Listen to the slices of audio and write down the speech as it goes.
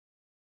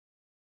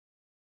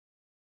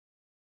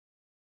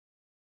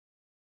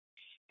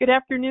Good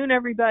afternoon,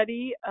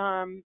 everybody.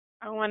 I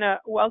want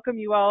to welcome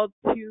you all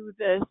to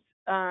this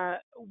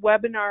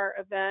webinar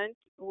event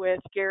with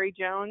Gary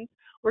Jones.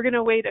 We're going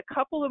to wait a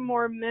couple of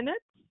more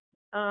minutes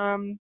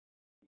and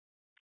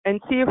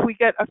see if we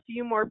get a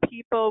few more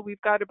people.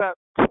 We've got about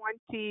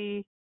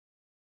 20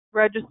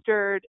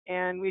 registered,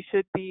 and we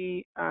should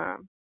be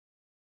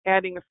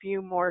adding a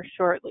few more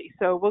shortly.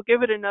 So we'll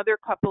give it another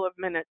couple of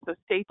minutes, so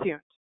stay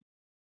tuned.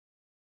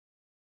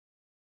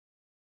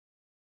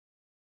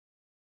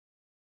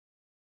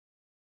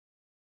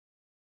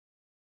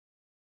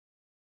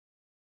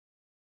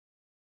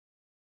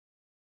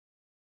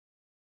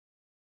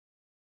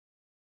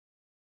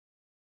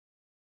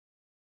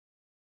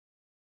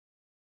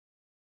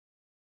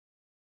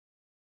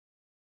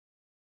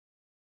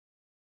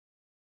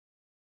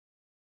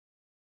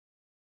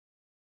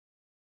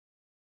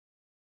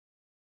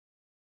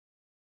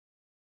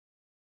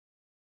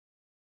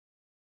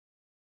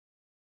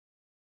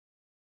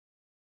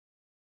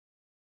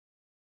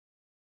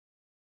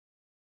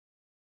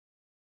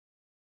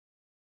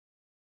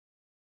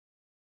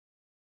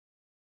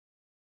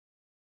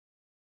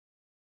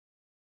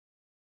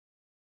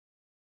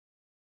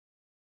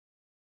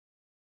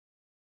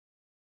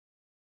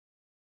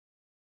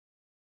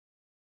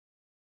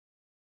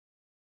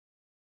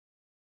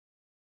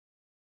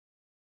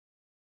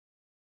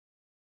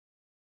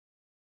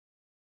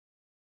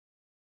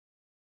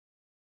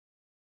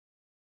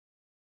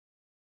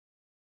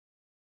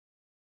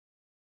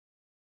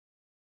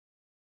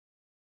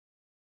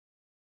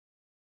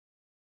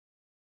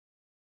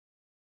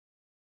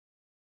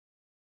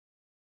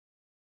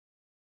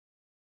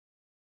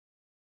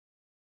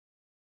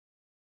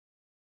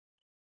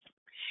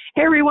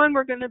 Hey everyone,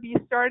 we're going to be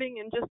starting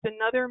in just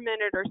another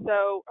minute or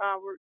so.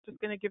 We're just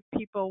going to give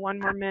people one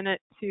more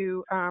minute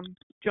to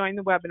join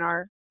the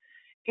webinar.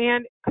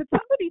 And could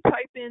somebody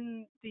type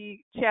in the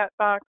chat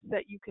box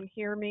that you can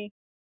hear me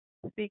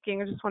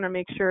speaking? I just want to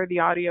make sure the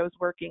audio is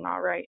working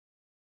all right.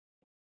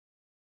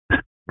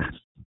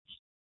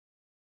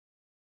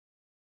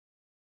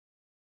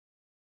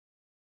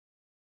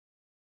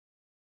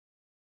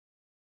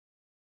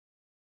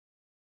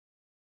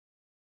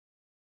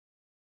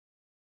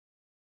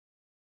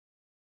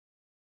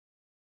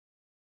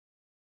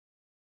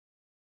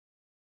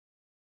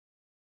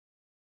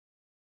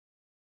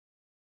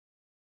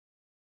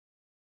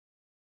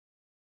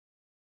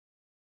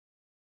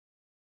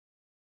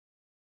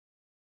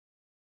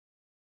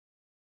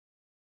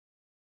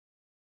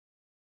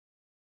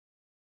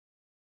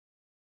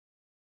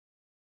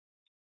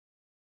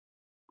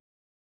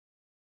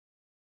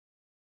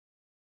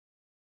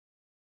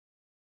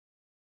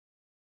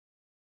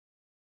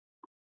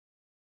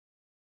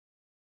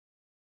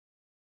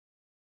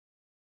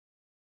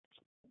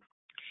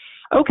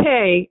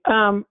 Okay,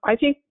 I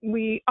think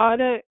we ought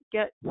to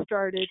get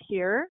started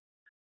here.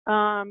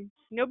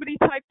 Nobody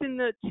typed in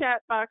the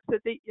chat box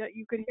that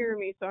you could hear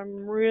me, so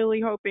I'm really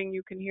hoping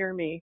you can hear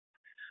me.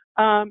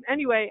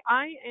 Anyway,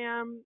 I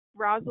am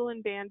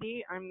Rosalind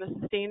Bandy. I'm the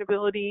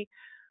sustainability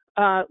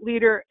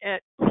leader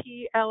at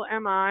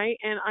TLMI,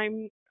 and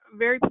I'm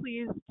very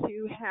pleased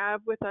to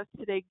have with us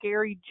today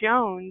Gary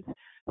Jones,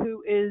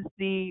 who is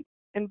the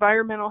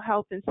Environmental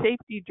Health and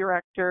Safety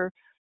Director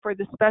for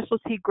the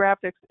Specialty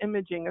Graphics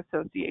Imaging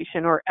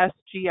Association, or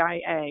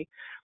SGIA.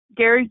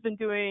 Gary's been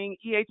doing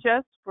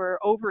EHS for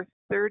over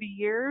 30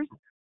 years,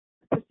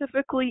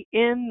 specifically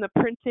in the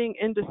printing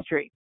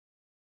industry.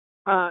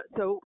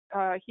 So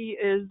he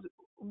is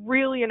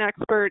really an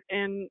expert,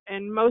 and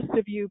most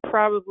of you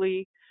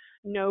probably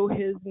know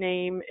his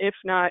name, if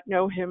not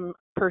know him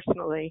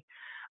personally.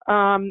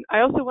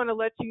 I also want to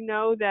let you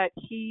know that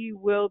he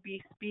will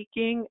be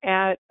speaking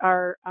at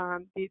our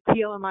the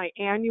TLMI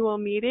annual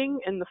meeting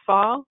in the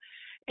fall,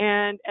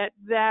 and at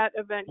that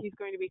event he's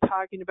going to be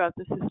talking about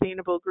the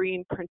Sustainable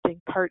Green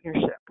Printing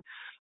Partnership.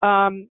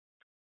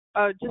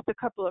 Just a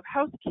couple of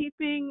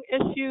housekeeping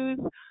issues.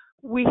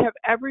 We have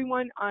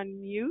everyone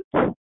on mute,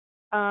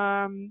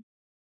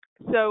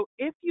 so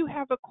if you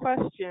have a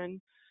question,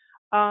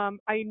 I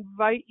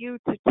invite you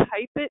to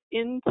type it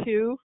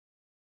into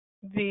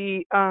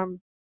the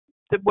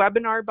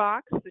webinar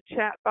box, the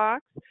chat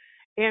box,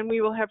 and we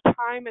will have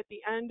time at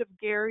the end of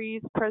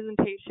Gary's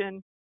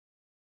presentation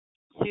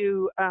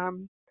to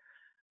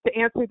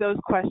answer those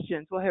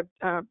questions. We'll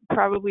have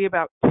probably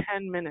about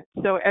 10 minutes.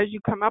 So as you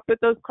come up with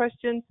those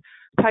questions,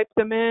 type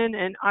them in,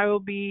 and I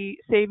will be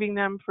saving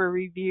them for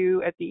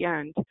review at the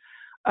end.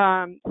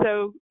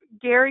 So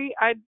Gary,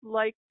 I'd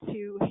like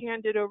to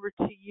hand it over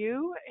to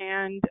you,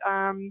 and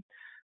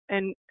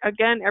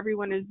again,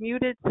 everyone is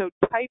muted, so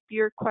type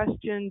your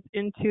questions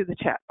into the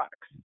chat box.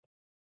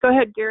 Go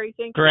ahead, Gary.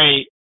 Thank you.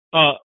 Great.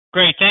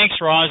 Great. Thanks,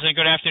 Roz, and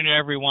good afternoon,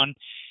 everyone.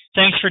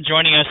 Thanks for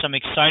joining us. I'm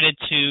excited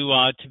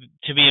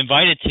to be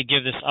invited to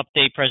give this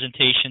update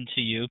presentation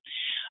to you.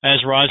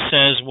 As Roz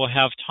says, we'll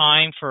have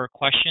time for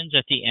questions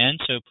at the end,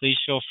 so please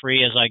feel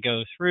free as I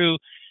go through.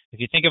 If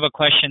you think of a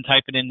question,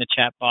 type it in the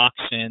chat box,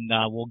 and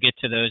we'll get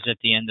to those at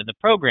the end of the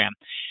program.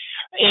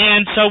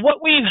 And so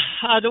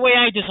the way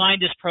I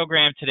designed this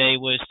program today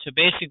was to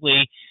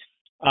basically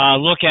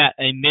look at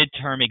a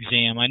midterm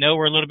exam. I know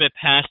we're a little bit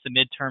past the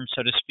midterm,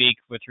 so to speak,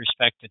 with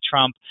respect to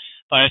Trump,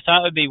 but I thought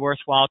it would be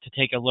worthwhile to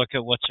take a look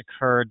at what's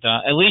occurred,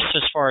 at least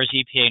as far as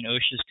EPA and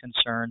OSHA is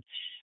concerned,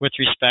 with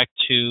respect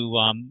to,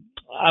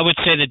 I would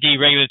say, the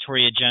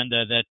deregulatory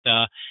agenda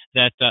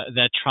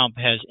that Trump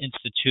has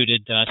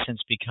instituted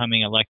since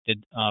becoming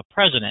elected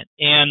president.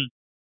 And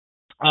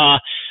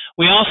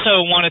we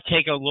also want to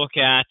take a look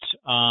at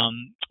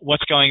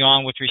what's going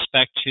on with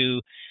respect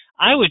to,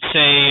 I would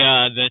say,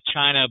 the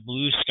China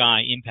blue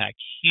sky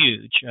impact.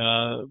 Huge.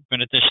 Going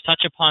to just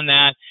touch upon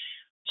that.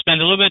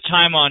 Spend a little bit of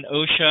time on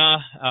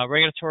OSHA,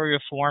 regulatory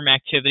reform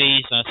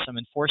activities, some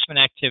enforcement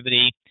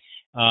activity,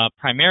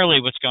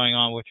 primarily what's going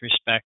on with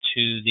respect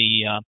to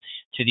the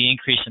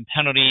increase in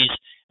penalties.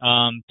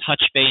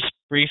 Touch base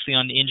briefly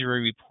on the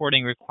injury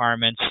reporting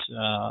requirements.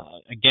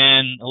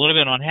 Again, a little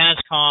bit on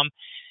HAZCOM.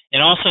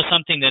 And also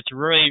something that's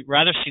really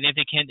rather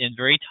significant and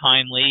very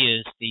timely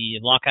is the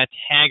lockout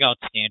tagout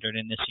standard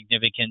and the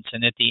significance.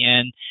 And at the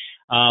end,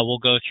 we'll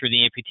go through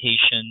the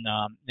amputation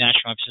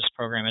national emphasis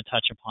program and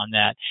touch upon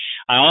that.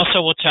 I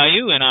also will tell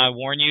you, and I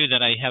warn you,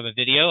 that I have a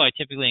video. I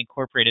typically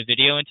incorporate a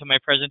video into my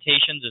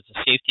presentations. It's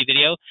a safety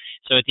video.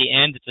 So at the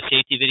end, it's a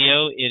safety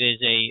video. It is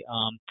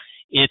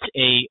It's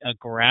a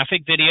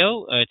graphic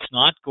video. It's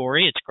not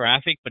gory, it's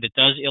graphic, but it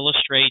does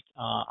illustrate,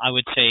 I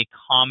would say,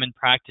 common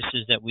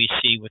practices that we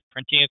see with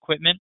printing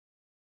equipment,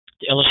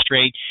 to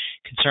illustrate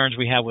concerns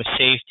we have with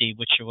safety,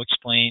 which will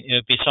explain,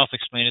 it'll be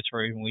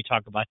self-explanatory when we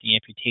talk about the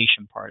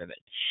amputation part of it.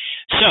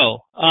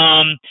 So,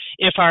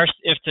 if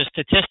the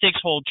statistics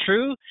hold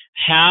true,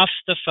 half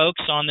the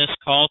folks on this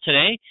call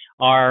today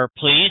are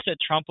pleased that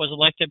Trump was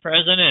elected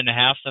president, and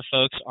half the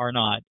folks are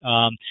not.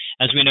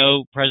 As we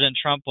know, President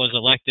Trump was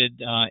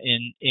elected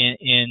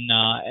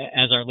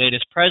as our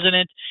latest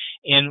president,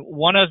 and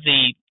one of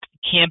the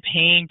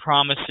campaign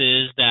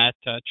promises that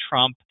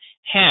Trump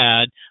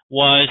had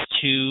was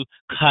to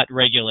cut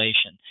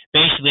regulation,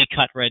 basically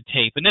cut red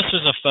tape. And this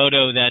was a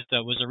photo that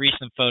was a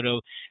recent photo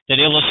that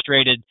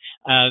illustrated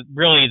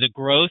really the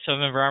growth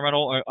of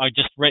environmental, or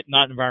just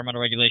not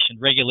environmental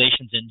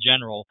regulations in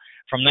general,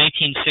 from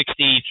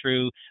 1960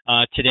 through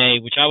today,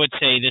 which I would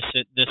say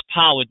this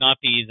pile would not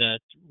be the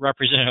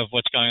representative of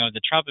what's going on with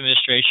the Trump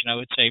administration. I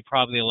would say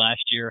probably the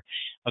last year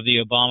of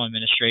the Obama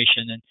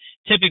administration. And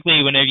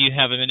typically whenever you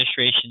have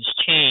administrations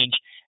change,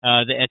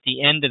 at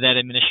the end of that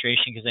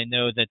administration, because I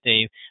know that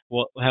they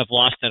will have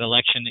lost that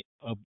election,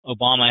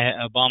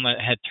 Obama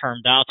had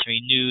termed out, so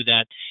he knew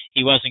that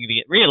he wasn't going to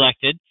get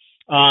reelected.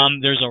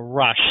 There's a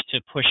rush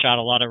to push out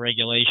a lot of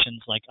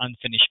regulations like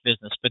unfinished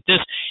business. But this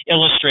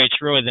illustrates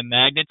really the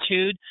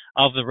magnitude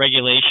of the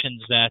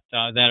regulations that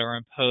are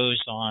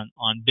imposed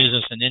on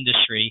business and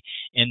industry,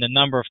 and the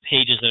number of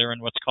pages that are in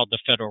what's called the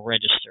Federal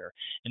Register.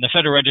 And the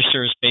Federal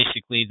Register is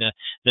basically the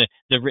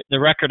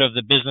record of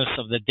the business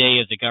of the day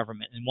of the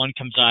government. And one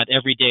comes out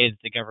every day that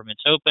the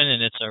government's open,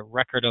 and it's a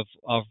record of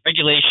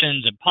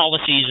regulations and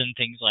policies and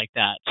things like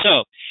that.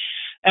 So,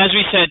 as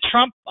we said,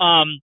 Trump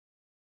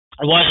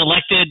was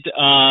elected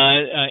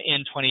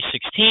in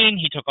 2016.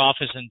 He took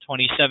office in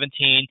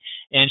 2017,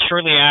 and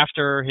shortly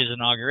after his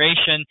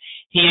inauguration,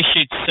 he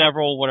issued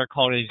several what are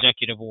called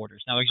executive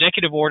orders. Now,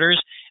 executive orders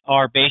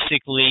are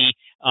basically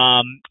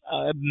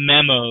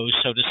memos,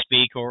 so to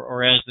speak,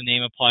 or as the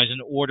name applies, an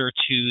order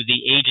to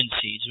the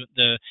agencies.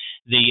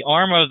 The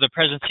arm of the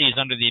presidency is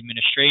under the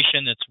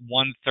administration. That's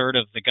 1/3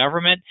 of the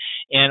government,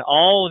 and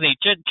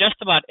just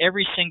about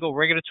every single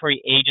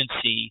regulatory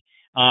agency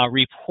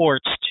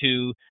reports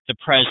to the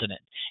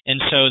president.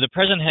 And so the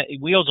president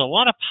wields a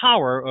lot of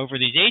power over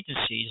these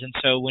agencies. And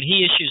so when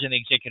he issues an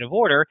executive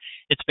order,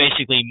 it's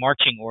basically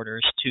marching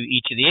orders to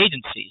each of the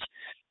agencies.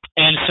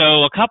 And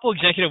so a couple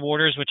executive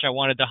orders which I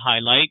wanted to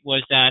highlight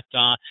was that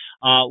the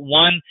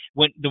one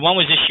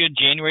was issued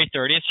January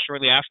 30th,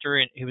 shortly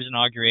after he was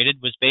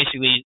inaugurated, was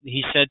basically,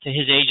 he said to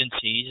his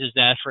agencies, is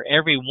that for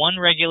every one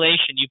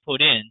regulation you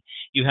put in,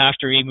 you have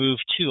to remove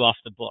 2 off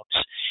the books.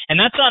 And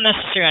that's not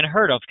necessarily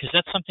unheard of, because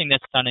that's something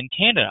that's done in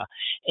Canada.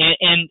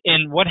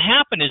 And what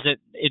happened is that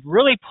it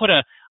really put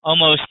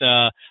almost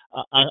a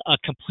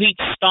complete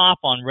stop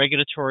on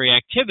regulatory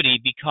activity,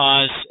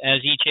 because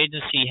as each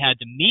agency had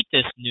to meet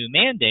this new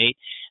mandate,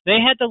 they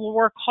had to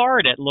work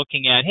hard at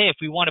looking at, hey, if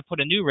we want to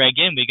put a new reg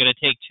in, we got to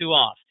take 2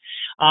 off.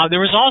 There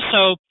was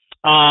also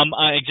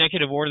an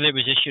executive order that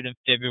was issued in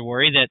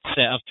February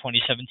of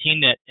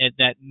 2017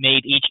 that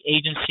made each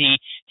agency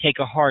take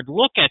a hard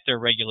look at their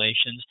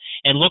regulations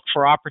and look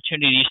for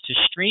opportunities to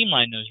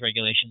streamline those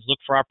regulations, look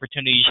for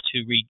opportunities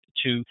to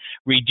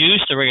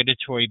reduce the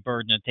regulatory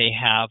burden that they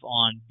have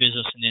on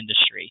business and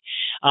industry.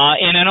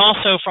 And then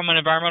also from an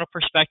environmental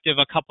perspective,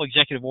 a couple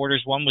executive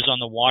orders. One was on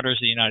the waters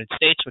of the United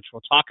States, which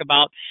we'll talk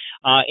about.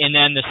 And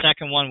then the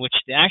second one, which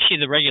actually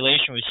the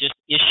regulation was just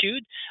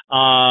issued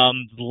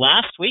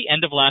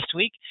end of last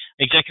week,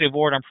 executive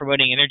order on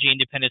promoting energy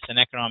independence and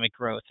economic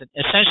growth.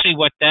 Essentially,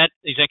 what that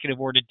executive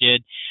order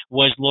did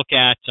was look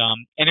at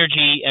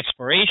energy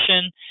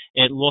exploration.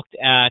 It looked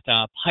at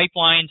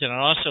pipelines, and it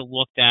also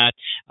looked at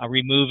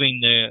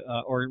removing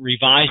or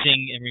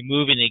revising and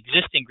removing the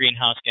existing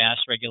greenhouse gas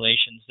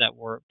regulations that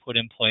were put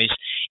in place,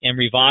 and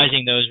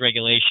revising those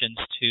regulations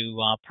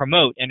to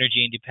promote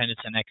energy independence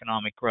and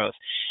economic growth.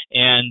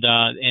 And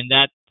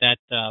that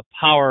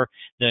power,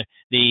 the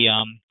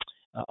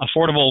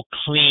Affordable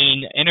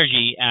Clean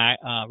Energy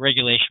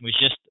regulation was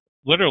just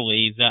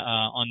literally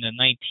on the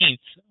 19th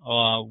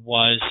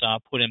was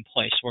put in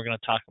place. We're going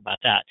to talk about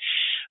that.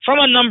 From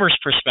a numbers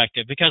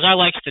perspective, because I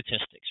like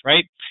statistics,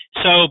 right?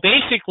 So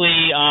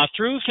basically,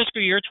 through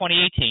fiscal year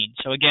 2018,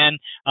 so again,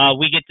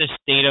 we get this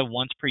data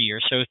once per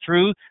year. So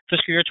through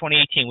fiscal year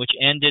 2018, which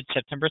ended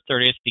September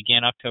 30th,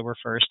 began October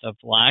 1st of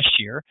last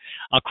year,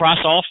 across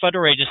all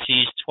federal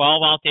agencies,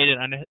 12 outdated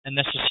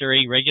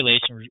unnecessary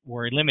regulations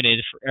were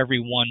eliminated for every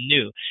one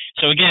new.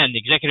 So again, the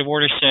executive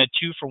order said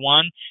 2 for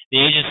 1.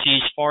 The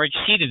agencies far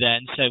exceeded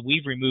that and said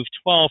we've removed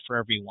 12 for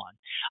every one.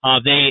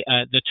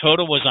 The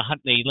total was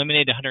they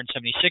eliminated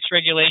 176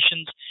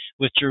 regulations,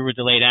 withdrew or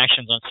delayed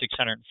actions on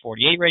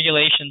 648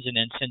 regulations, and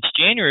then since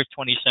January of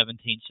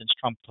 2017, since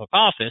Trump took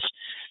office,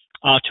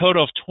 a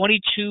total of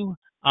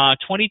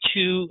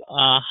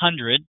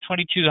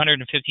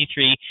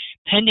 2,253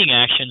 pending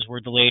actions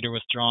were delayed or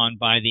withdrawn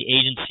by the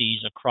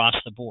agencies across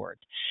the board.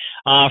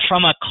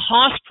 From a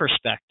cost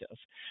perspective,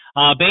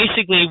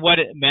 basically what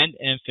it meant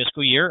in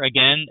fiscal year,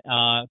 again,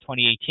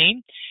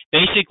 2018,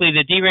 basically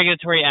the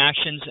deregulatory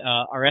actions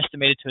are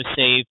estimated to have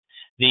saved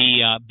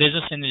the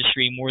business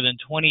industry more than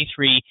 $23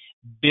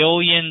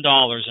 billion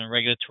in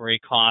regulatory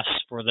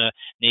costs for the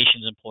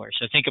nation's employers.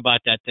 So think about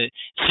that.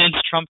 Since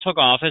Trump took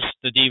office,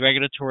 the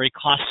deregulatory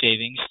cost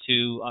savings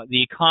to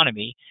the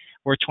economy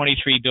were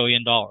 $23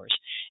 billion.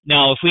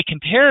 Now, if we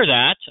compare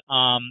that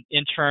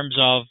in terms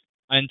of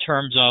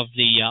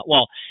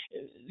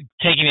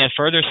taking that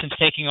further, since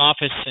taking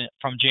office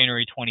from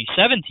January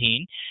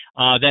 2017,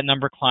 that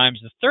number climbs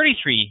to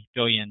 $33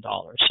 billion.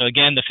 So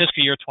again, the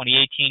fiscal year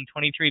 2018,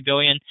 $23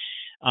 billion.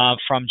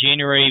 From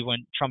January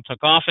when Trump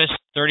took office,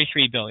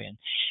 $33 billion.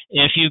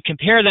 If you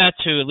compare that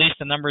to at least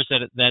the numbers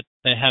that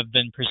have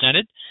been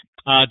presented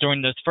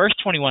during the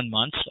first 21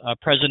 months,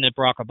 President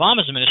Barack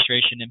Obama's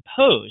administration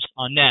imposed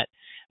on net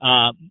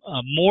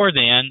more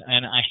than,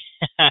 and I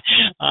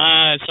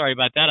sorry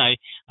about that.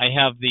 I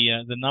have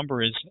the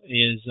number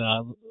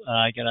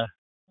I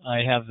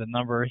have the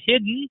number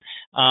hidden.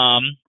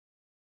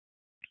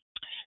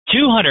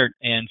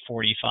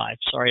 245.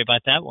 Sorry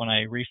about that when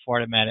I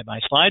reformatted my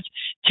slides.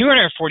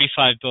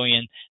 $245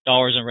 billion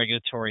in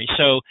regulatory.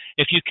 So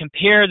if you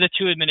compare the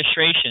two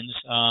administrations,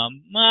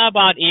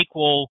 about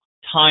equal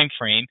time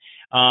frame,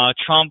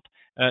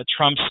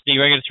 Trump's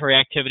deregulatory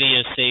activity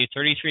has saved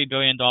 $33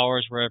 billion,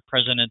 where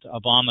President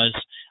Obama's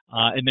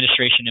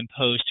administration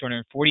imposed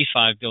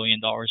 $245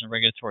 billion in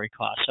regulatory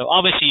costs. So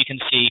obviously you can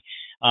see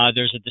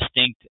there's a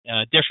distinct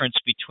difference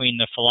between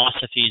the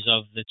philosophies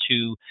of the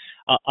two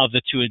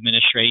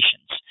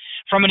administrations.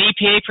 From an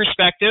EPA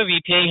perspective,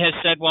 EPA has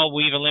said, well,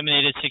 we've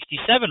eliminated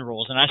 67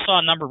 rules, and I saw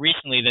a number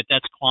recently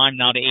that's climbed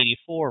now to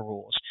 84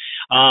 rules.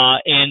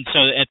 And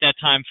so at that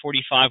time,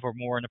 45 or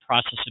more in the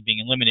process of being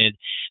eliminated.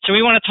 So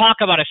we want to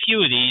talk about a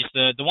few of these.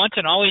 The once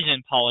and always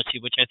in policy,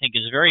 which I think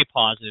is a very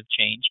positive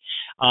change.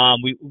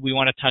 We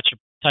want to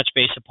touch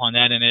base upon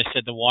that, and as I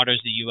said, the Waters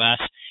of the U.S.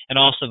 and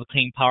also the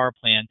Clean Power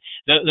Plan.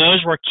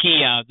 Those were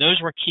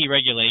key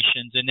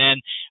regulations. And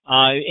then,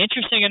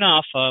 interesting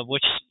enough,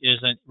 which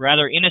is a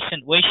rather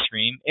innocent waste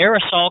stream,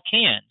 aerosol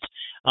cans.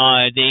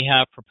 They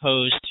have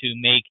proposed to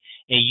make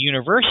a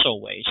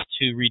universal waste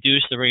to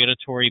reduce the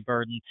regulatory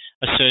burden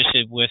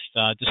associated with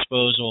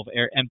disposal of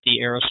empty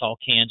aerosol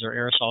cans or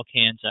aerosol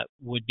cans that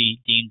would be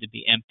deemed to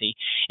be empty.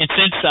 And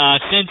since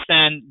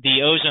then,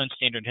 the ozone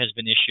standard has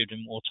been issued,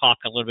 and we'll talk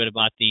a little bit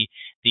about the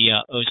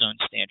ozone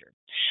standard.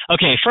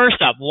 Okay,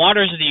 first up,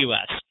 Waters of the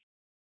U.S.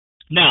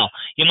 Now,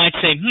 you might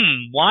say,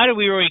 why do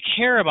we really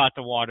care about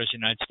the Waters of the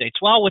United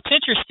States? Well, what's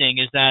interesting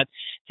is that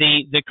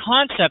the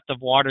concept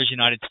of Waters of the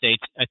United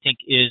States, I think,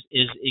 is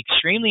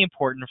extremely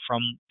important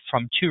from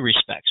two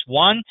respects.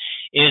 One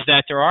is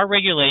that there are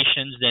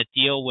regulations that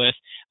deal with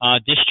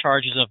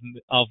discharges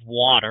of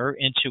water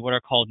into what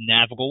are called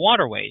navigable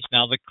waterways.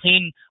 Now, the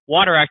Clean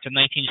Water Act of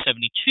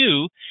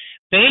 1972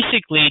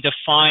 basically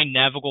defined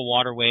navigable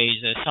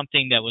waterways as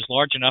something that was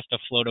large enough to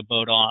float a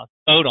boat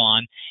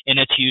on, and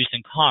it's used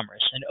in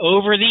commerce. And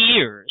over the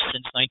years,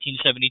 since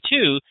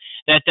 1972,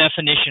 that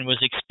definition was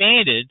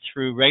expanded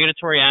through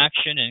regulatory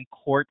action and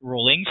court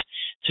rulings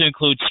to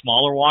include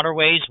smaller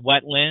waterways,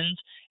 wetlands,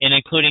 and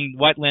including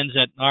wetlands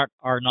that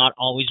are not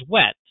always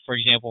wet. For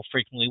example,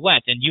 frequently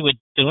wet, and you would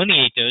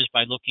delineate those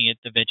by looking at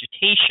the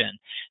vegetation.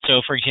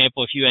 So, for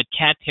example, if you had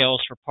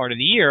cattails for part of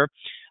the year,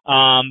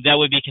 that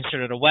would be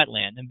considered a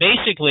wetland. And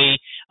basically,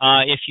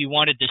 if you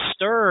want to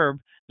disturb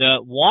the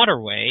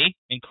waterway,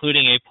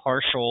 including a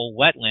partial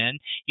wetland,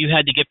 you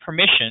had to get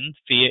permission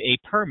via a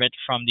permit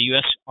from the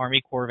U.S.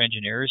 Army Corps of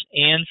Engineers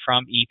and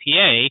from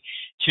EPA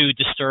to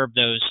disturb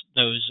those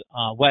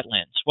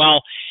wetlands.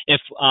 Well,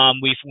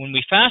 when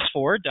we fast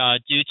forward,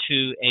 due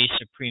to a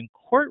Supreme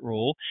Court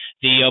rule,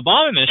 the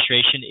Obama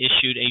administration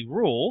issued a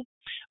rule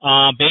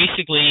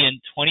basically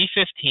in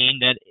 2015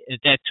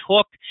 that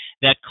took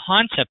that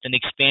concept and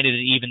expanded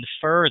it even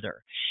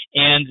further.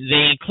 And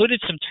they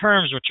included some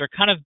terms which are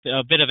kind of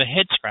a bit of a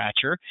head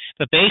scratcher,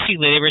 but basically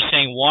they were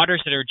saying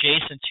waters that are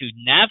adjacent to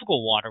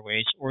navigable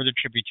waterways or their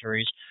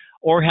tributaries,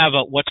 or have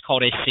what's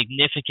called a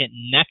significant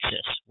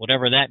nexus,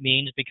 whatever that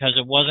means, because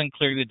it wasn't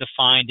clearly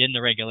defined in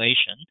the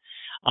regulation,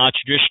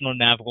 traditional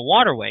navigable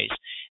waterways.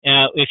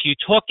 If you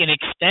took and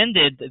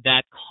extended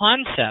that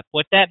concept,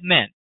 what that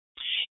meant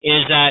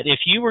is that if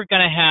you were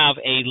going to have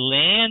a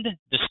land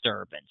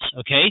disturbance,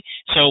 okay,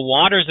 so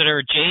waters that are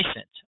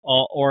adjacent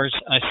or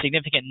a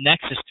significant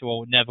nexus to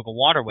a navigable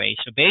waterway,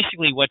 so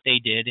basically what they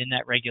did in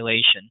that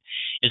regulation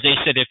is they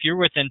said if you're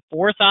within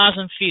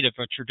 4,000 feet of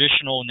a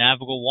traditional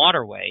navigable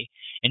waterway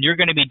and you're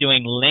going to be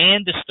doing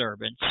land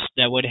disturbance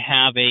that would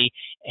have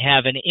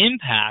an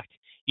impact,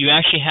 you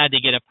actually had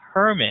to get a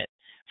permit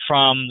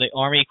from the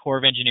Army Corps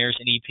of Engineers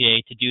and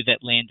EPA to do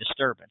that land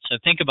disturbance. So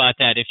think about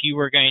that. If you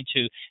were going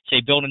to, say,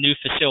 build a new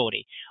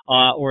facility,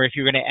 or if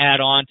you were going to add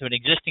on to an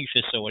existing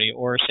facility,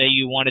 or say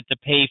you wanted to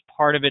pave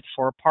part of it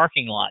for a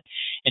parking lot,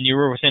 and you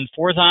were within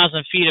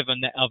 4,000 feet of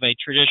a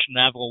traditional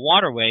navigable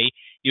waterway,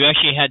 you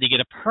actually had to get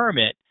a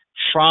permit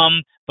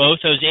from both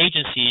those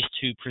agencies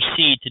to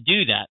proceed to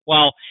do that.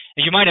 Well,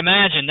 as you might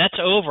imagine, that's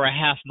over a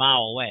half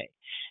mile away.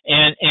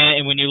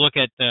 And when you look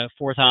at the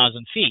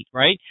 4,000 feet,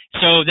 right?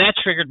 So that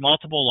triggered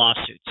multiple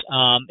lawsuits.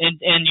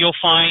 And you'll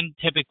find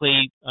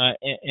typically,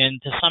 and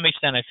to some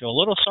extent, I feel a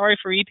little sorry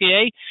for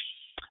EPA,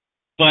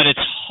 but it's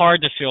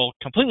hard to feel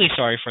completely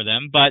sorry for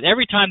them. But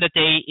every time that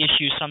they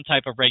issue some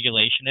type of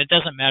regulation, it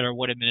doesn't matter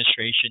what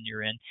administration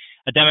you're in,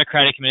 a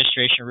Democratic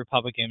administration, a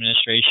Republican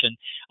administration,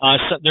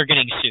 so they're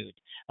getting sued.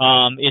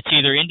 It's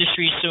either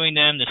industry suing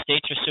them, the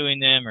states are suing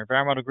them, or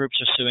environmental groups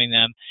are suing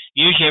them.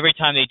 Usually every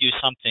time they do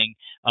something,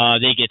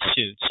 they get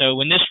sued. So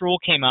when this rule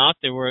came out,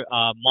 there were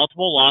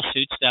multiple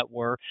lawsuits that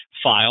were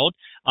filed,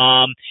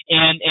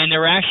 and there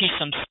were actually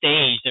some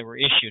stays that were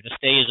issued. A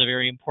stay is a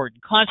very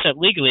important concept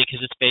legally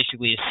because it's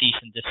basically a cease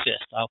and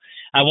desist.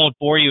 I won't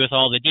bore you with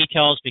all the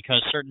details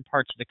because certain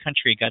parts of the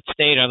country got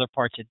stayed, other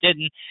parts it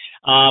didn't.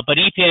 But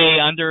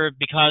EPA,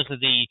 because of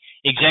the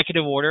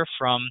executive order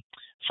from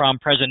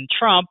President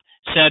Trump,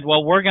 said,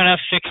 well, we're going to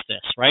fix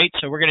this, right?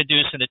 So we're going to do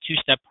this in a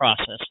two-step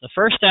process. The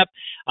first step,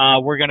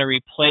 we're going to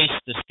replace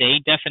the stay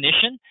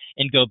definition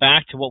and go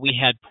back to what we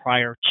had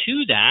prior to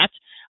that,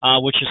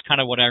 which is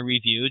kind of what I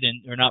reviewed,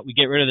 we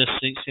get rid of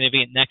the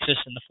significant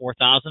nexus in the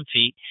 4,000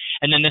 feet.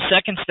 And then the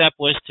second step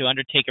was to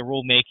undertake a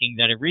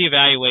rulemaking that it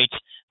reevaluates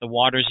the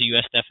waters of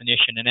U.S.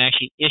 definition and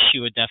actually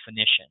issue a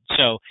definition.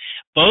 So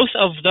both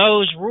of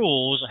those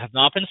rules have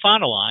not been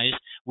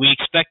finalized. We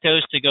expect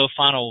those to go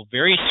final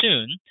very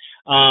soon.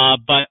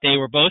 But they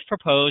were both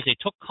proposed. They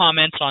took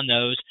comments on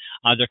those.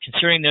 They're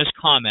considering those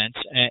comments,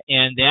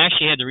 and they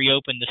actually had to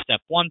reopen the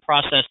step one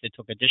process. They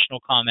took additional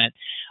comment.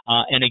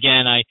 And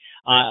again,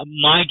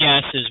 my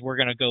guess is we're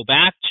going to go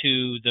back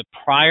to the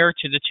prior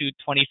to the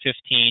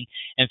 2015.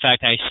 In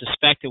fact, I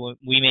suspect that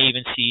we may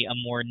even see a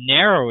more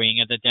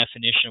narrowing of the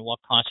definition of what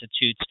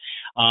constitutes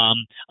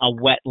a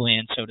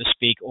wetland, so to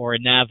speak, or a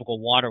navigable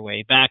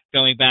waterway,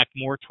 going back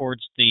more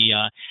towards the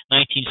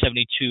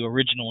 1972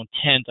 original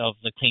intent of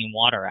the Clean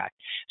Water Act.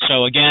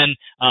 So again,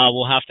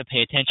 we'll have to pay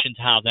attention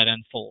to how that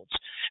unfolds.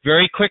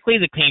 Very quickly,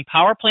 the Clean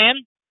Power Plan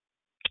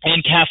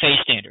and CAFE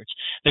standards.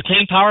 The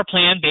Clean Power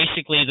Plan,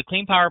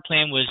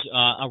 was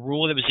a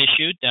rule that was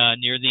issued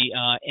near the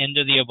end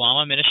of the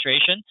Obama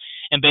administration,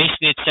 and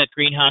basically it set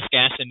greenhouse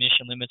gas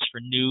emission limits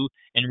for new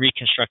and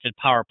reconstructed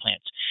power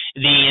plants.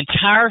 The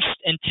entire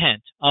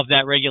intent of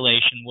that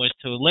regulation was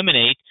to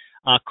eliminate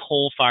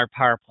coal-fired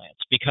power plants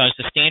because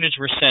the standards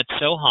were set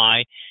so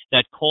high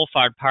that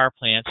coal-fired power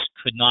plants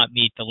could not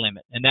meet the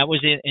limit. And that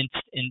was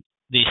in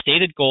the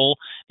stated goal,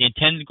 the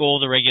intended goal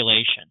of the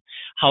regulation.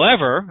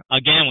 However,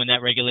 again, when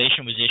that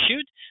regulation was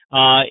issued,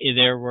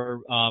 there were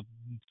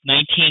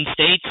 19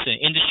 states,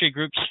 industry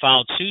groups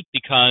filed suit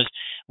because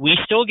we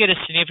still get a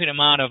significant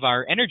amount of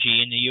our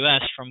energy in the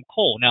U.S. from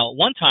coal. Now, at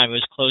one time it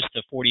was close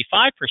to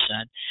 45%.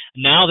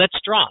 Now that's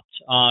dropped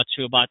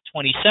to about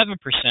 27%,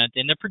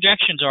 and the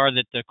projections are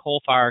that the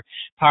coal-fired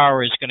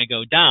power is going to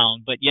go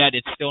down, but yet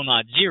it's still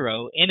not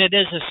zero, and it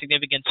is a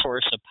significant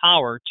source of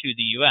power to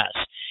the U.S.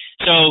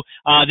 So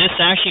this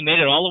actually made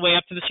it all the way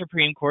up to the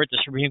Supreme Court.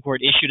 The Supreme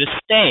Court issued a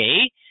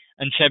stay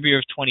in February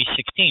of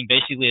 2016.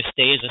 Basically, a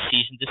stay is a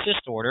cease and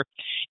desist order.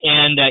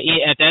 And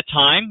at that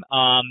time,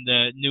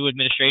 the new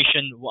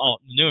administration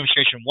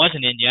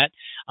wasn't in yet,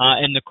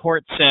 and the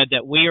court said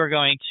that we are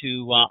going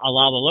to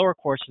allow the lower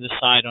courts to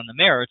decide on the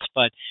merits,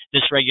 but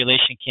this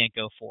regulation can't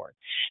go forward.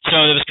 So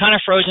it was kind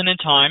of frozen in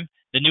time.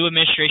 the new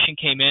administration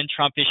came in.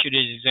 Trump issued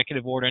his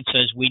executive order and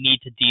says we need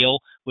to deal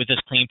with this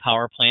clean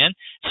power plan.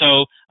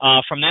 So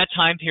from that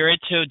time period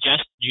to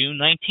just June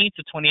 19th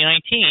of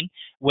 2019,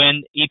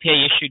 when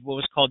EPA issued what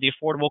was called the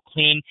Affordable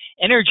Clean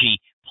Energy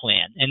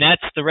Plan, and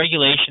that's the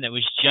regulation that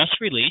was just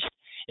released.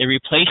 It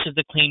replaces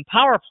the Clean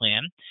Power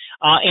Plan,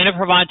 and it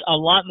provides a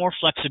lot more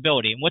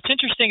flexibility. And what's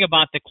interesting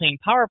about the Clean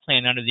Power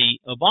Plan under the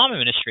Obama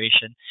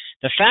administration,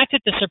 the fact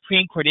that the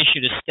Supreme Court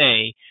issued a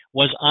stay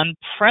was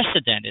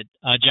unprecedented,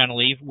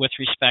 generally, with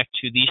respect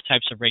to these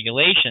types of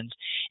regulations.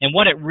 And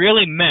what it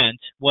really meant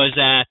was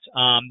that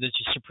the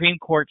Supreme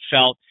Court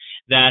felt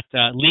that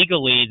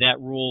legally that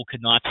rule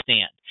could not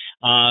stand.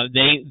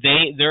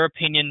 Their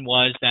opinion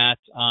was that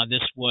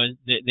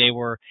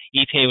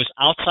EPA was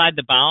outside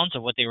the bounds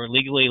of what they were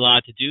legally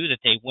allowed to do, that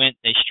they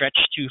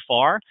stretched too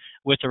far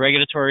with the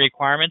regulatory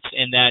requirements,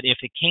 and that if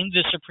it came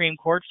to the Supreme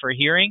Court for a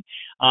hearing,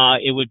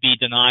 it would be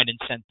denied and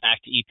sent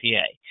back to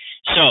EPA.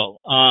 So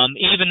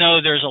even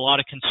though there's a lot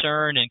of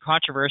concern and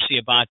controversy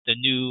about the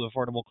new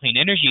Affordable Clean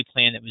Energy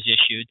Plan that was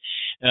issued,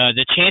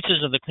 the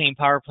chances of the Clean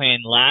Power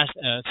Plan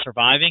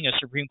surviving a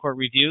Supreme Court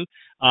review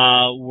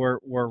were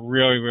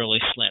really,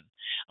 really slim.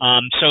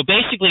 So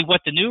basically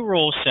what the new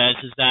rule says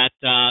is that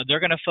they're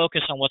going to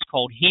focus on what's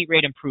called heat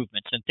rate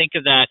improvements, and think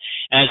of that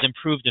as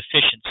improved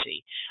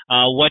efficiency.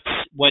 What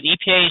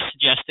EPA is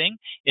suggesting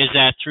is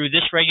that through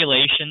this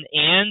regulation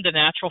and the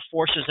natural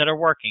forces that are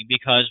working,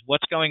 because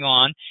what's going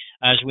on,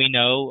 as we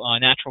know,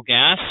 natural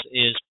gas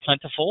is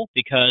plentiful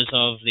because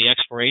of the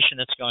exploration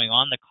that's going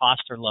on, the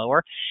costs are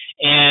lower,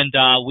 and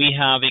we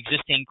have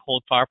existing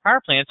coal-fired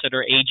power plants that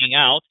are aging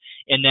out,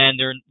 and then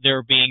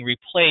they're being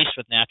replaced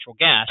with natural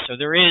gas. So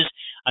there is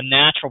a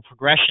natural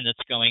progression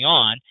that's going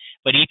on,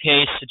 but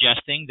EPA is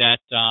suggesting that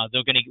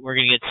we're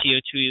going to get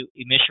CO2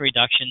 emission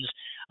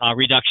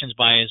reductions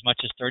by as much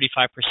as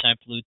 35%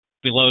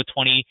 below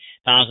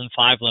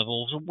 2005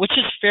 levels, which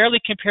is fairly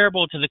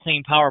comparable to the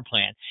Clean Power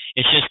Plan.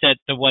 It's just that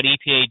what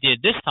EPA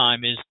did this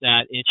time is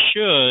that it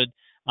should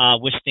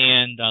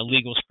withstand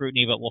legal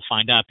scrutiny, but we'll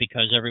find out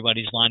because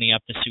everybody's lining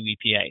up to sue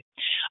EPA.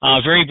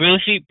 Very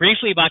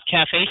briefly about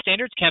CAFE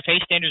standards.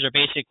 CAFE standards are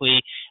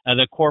basically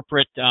the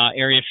corporate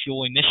area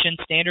fuel emission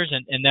standards,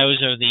 and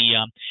those are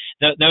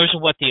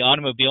what the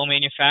automobile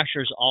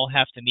manufacturers all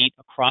have to meet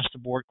across the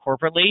board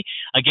corporately.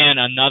 Again,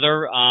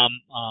 another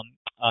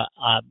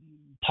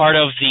part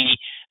of the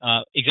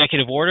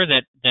executive order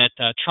that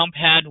Trump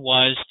had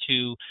was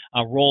to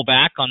roll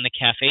back on the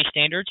CAFE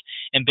standards,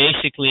 and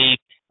basically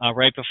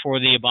right before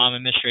the Obama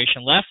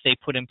administration left, they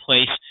put in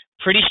place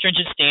pretty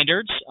stringent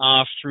standards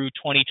through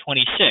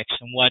 2026.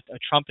 And what the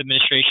Trump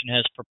administration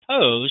has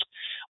proposed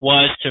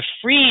was to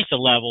freeze the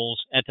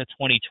levels at the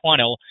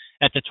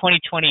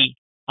 2020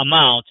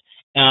 amount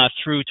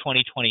through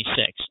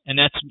 2026, and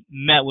that's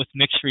met with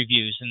mixed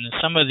reviews. And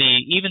some of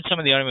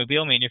the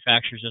automobile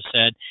manufacturers have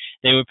said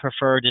they would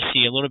prefer to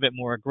see a little bit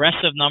more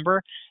aggressive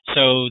number.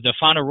 So the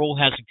final rule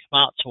hasn't come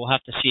out, so we'll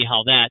have to see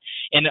how that.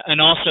 And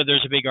also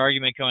there's a big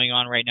argument going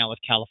on right now with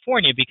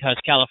California, because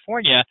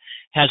California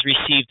has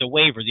received a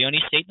waiver, the only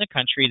state in the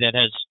country that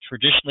has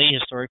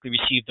historically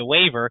received a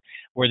waiver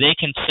where they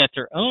can set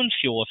their own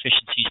fuel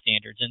efficiency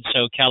standards. And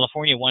so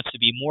California wants to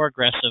be more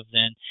aggressive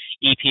than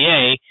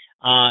EPA.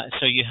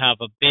 So you have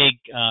a big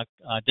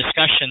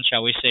discussion,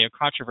 shall we say, a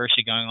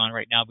controversy going on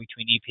right now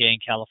between EPA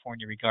and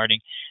California regarding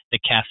the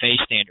CAFE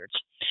standards.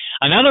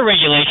 Another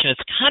regulation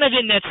that's kind of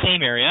in that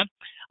same area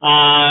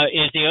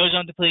is the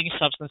ozone-depleting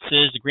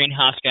substances, the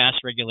greenhouse gas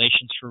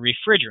regulations for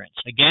refrigerants.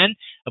 Again,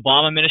 the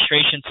Obama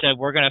administration said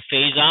we're going to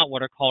phase out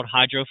what are called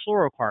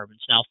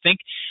hydrofluorocarbons. Now, think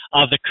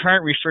of the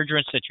current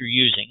refrigerants that you're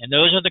using, and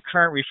those are the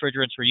current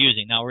refrigerants we're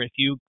using. Now, if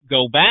you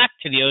go back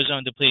to the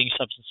ozone-depleting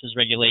substances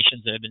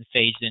regulations that have been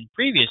phased in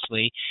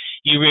previously,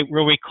 you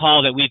will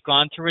recall that we've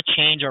gone through a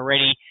change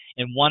already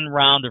in one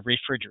round of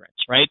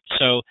refrigerants, right?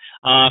 So,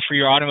 for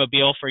your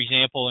automobile, for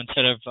example,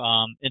 instead of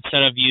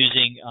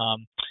using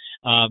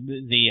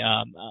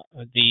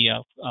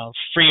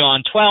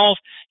Freon 12,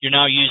 you're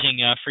now using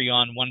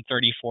Freon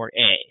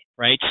 134A,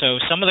 right? So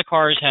some of the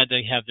cars had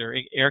to have their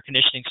air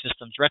conditioning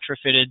systems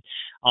retrofitted.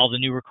 All the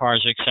newer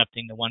cars are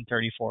accepting the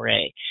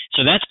 134A.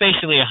 So that's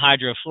basically a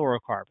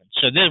hydrofluorocarbon.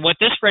 So what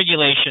this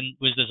regulation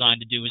was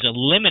designed to do was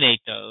eliminate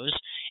those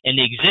in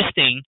the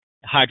existing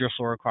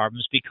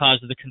hydrofluorocarbons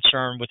because of the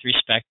concern with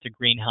respect to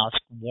greenhouse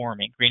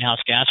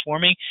gas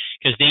warming,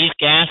 because these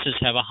gases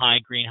have a high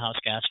greenhouse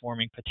gas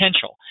warming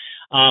potential.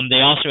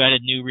 They also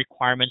added new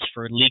requirements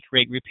for leak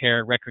rate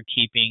repair, record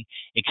keeping,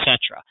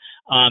 etc.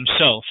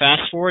 So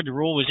fast forward, the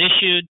rule was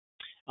issued.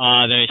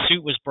 The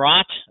suit was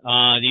brought.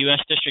 The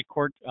U.S. District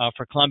Court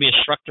for Columbia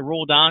struck the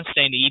rule down,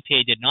 saying the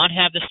EPA did not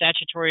have the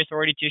statutory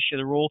authority to issue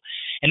the rule.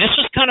 And this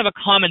was kind of a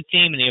common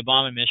theme in the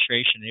Obama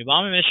administration. The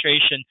Obama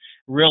administration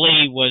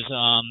really was,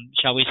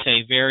 shall we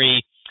say,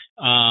 very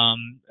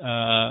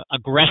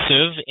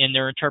aggressive in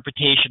their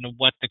interpretation of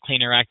what the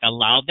Clean Air Act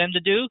allowed them to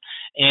do,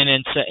 and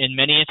in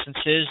many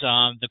instances,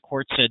 the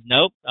court said,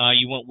 nope,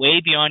 you went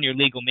way beyond your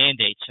legal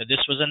mandate. So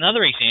this was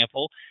another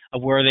example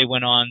of where they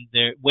went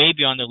way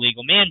beyond their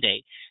legal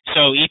mandate.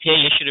 So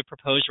EPA issued a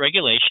proposed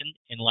regulation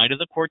in light of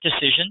the court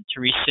decision to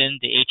rescind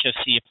the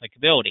HFC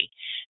applicability.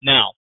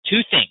 Now,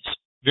 two things,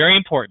 very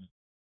important.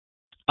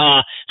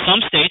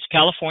 Some states,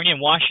 California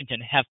and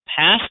Washington, have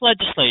passed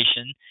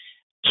legislation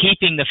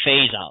keeping the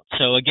phase out.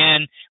 So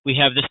again, we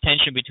have this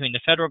tension between the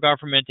federal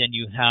government and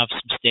you have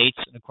some states,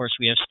 and of course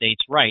we have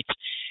states' rights.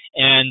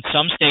 And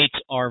some states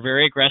are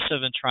very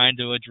aggressive in trying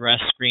to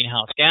address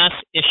greenhouse gas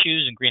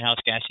issues and greenhouse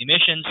gas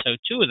emissions. So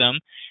two of them,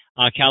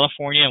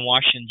 California and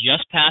Washington,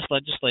 just passed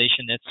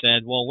legislation that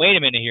said, well, wait a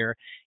minute here,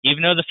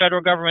 even though the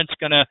federal government's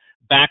going to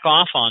back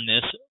off on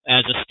this,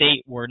 as a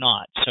state, we're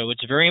not. So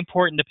it's very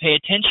important to pay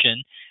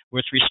attention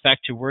with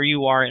respect to where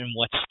you are in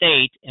what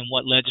state and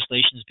what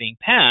legislation is being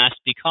passed,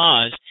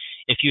 because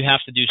if you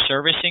have to do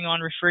servicing on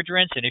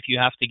refrigerants and if you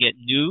have to get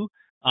new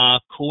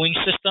cooling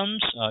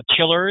systems,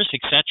 chillers,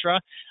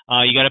 etc.,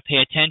 you got to pay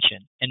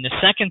attention. And the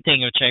second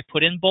thing, which I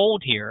put in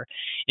bold here,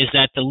 is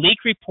that the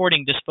leak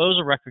reporting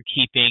disposal record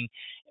keeping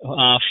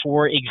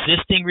for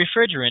existing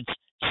refrigerants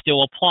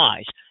still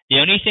applies. The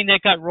only thing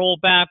that got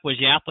rolled back was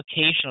the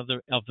application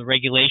of the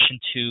regulation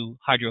to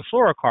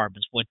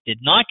hydrofluorocarbons. What did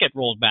not get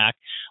rolled back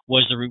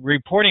was the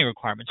reporting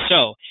requirements.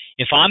 So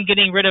if I'm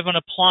getting rid of an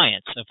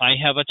appliance, if I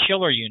have a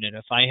chiller unit,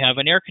 if I have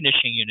an air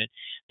conditioning unit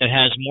that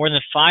has more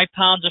than 5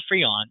 pounds of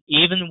Freon,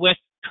 even with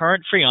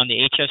current Freon,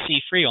 the HFC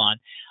Freon,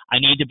 I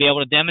need to be able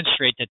to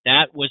demonstrate that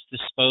that was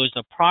disposed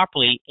of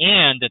properly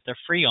and that the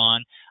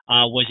Freon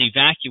was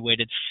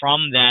evacuated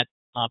from that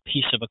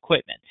piece of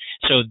equipment.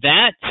 So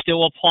that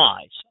still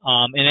applies.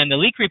 And then the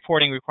leak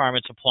reporting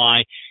requirements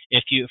apply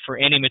for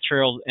any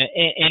material,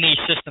 any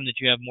system that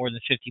you have more than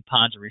 50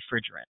 pounds of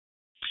refrigerant.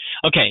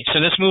 Okay, so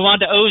let's move on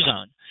to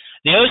ozone.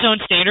 The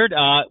ozone standard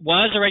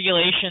was a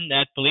regulation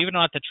that, believe it or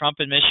not, the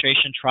Trump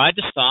administration tried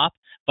to stop,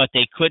 but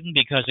they couldn't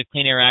because the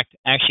Clean Air Act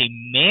actually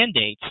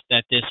mandates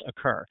that this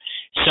occur.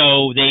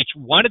 So they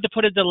wanted to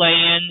put a delay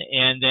in,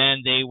 and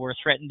then they were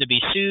threatened to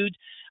be sued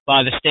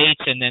by the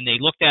states, and then they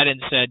looked at it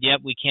and said,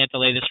 yep, we can't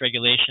delay this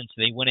regulation, so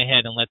they went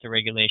ahead and let the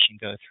regulation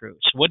go through.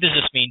 So what does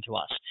this mean to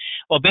us?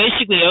 Well,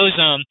 basically,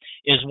 ozone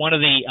is one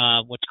of the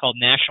what's called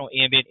National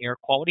Ambient Air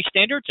Quality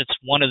Standards. It's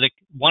one of the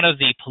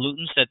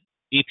pollutants that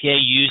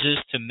EPA uses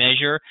to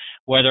measure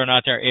whether or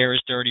not their air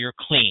is dirty or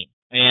clean.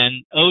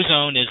 And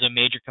ozone is a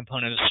major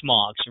component of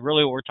smog. So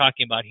really what we're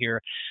talking about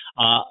here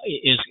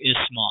is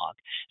smog.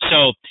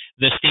 So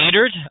the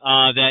standard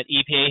that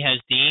EPA has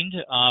deemed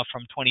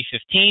from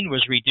 2015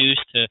 was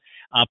reduced to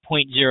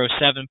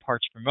 0.07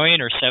 parts per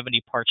million, or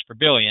 70 parts per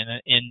billion.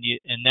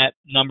 And that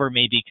number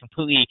may be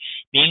completely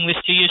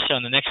meaningless to you. So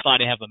on the next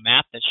slide, I have a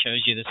map that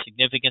shows you the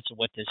significance of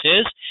what this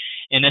is.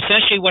 And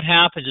essentially what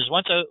happens is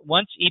once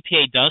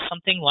EPA does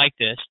something like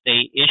this,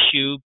 they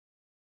issue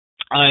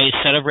a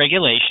set of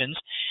regulations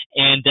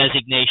and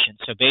designations.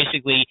 So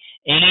basically,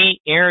 any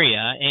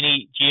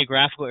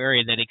geographical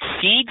area that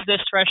exceeds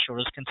this threshold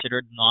is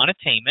considered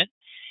non-attainment.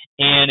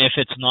 And if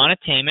it's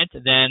non-attainment,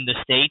 then the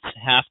states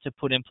have to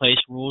put in place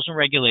rules and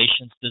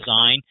regulations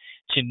designed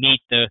to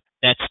meet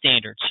that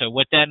standard. So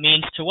what that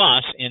means to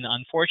us, and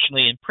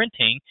unfortunately in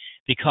printing,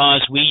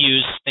 because we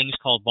use things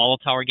called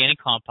volatile organic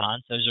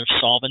compounds, those are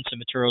solvents and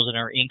materials in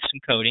our inks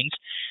and coatings,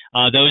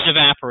 those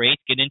evaporate,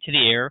 get into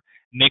the air,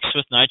 mixed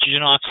with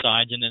nitrogen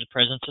oxides, and in the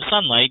presence of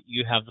sunlight,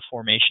 you have the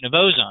formation of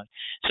ozone.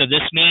 So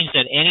this means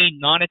that any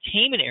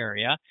non-attainment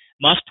area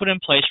must put in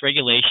place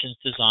regulations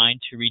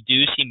designed to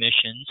reduce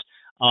emissions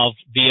of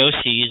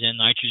VOCs and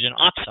nitrogen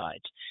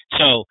oxides.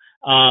 So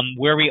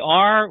where we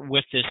are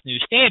with this new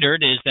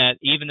standard is that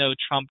even though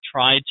Trump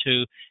tried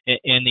to,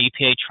 and the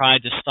EPA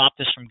tried to stop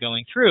this from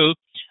going through,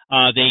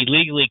 they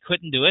legally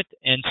couldn't do it,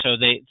 and so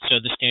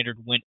the standard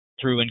went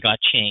through and got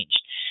changed.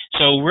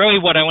 So really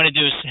what I want to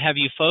do is have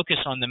you focus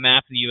on the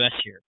map of the U.S.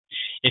 here.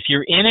 If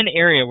you're in an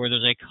area where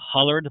there's a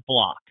colored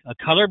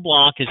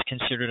block is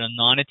considered a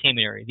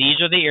non-attainment area.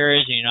 These are the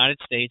areas in the United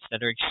States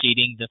that are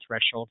exceeding the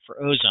threshold for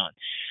ozone.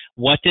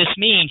 What this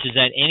means is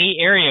that any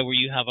area where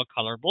you have a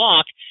colored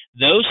block,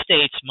 those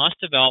states must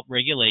develop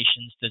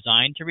regulations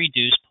designed to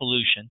reduce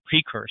pollution,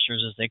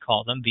 precursors as they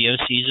call them,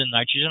 VOCs and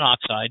nitrogen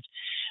oxides,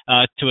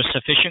 to a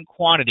sufficient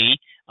quantity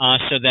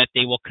so that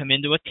they will come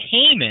into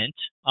attainment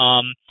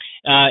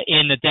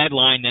in the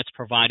deadline that's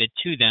provided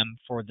to them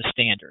for the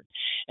standard.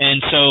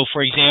 And so,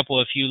 for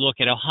example, if you look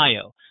at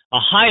Ohio,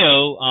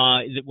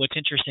 what's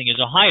interesting is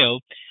Ohio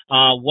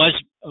was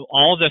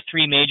all the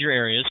three major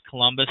areas,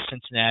 Columbus,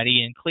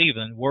 Cincinnati, and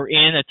Cleveland, were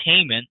in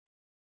attainment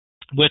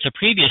with a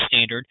previous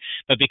standard,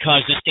 but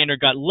because the standard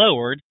got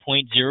lowered,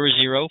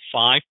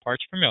 0.005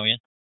 parts per million,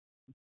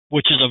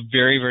 which is a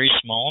very, very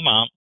small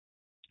amount,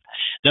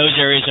 those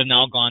areas have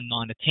now gone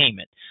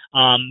non-attainment.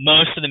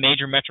 Most of the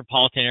major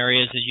metropolitan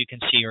areas, as you can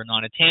see, are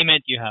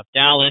non-attainment. You have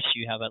Dallas,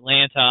 you have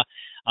Atlanta,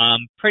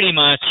 pretty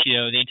much,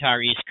 the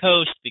entire East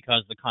Coast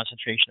because of the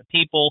concentration of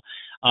people.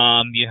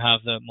 You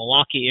have the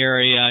Milwaukee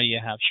area, you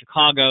have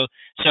Chicago.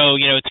 So,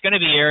 it's going to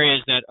be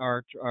areas that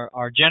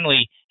are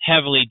generally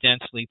heavily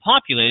densely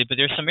populated, but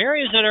there's some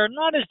areas that are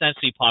not as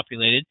densely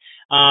populated,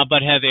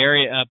 but have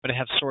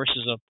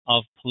sources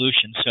of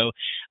pollution. So,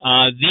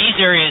 these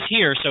areas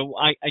here, so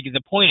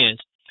the point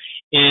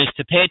is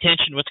to pay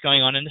attention to what's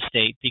going on in the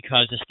state,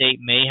 because the state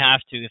may have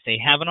to, if they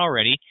haven't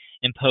already,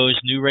 impose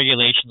new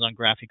regulations on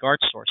graphic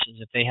arts sources.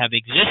 If they have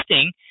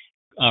existing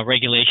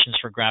regulations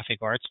for graphic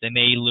arts, they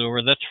may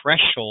lower the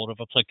threshold of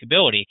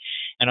applicability.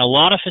 And a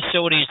lot of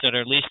facilities that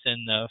are, at least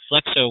in the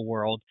Flexo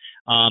world,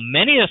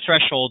 many of the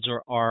thresholds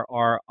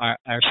are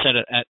set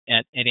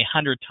at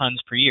 100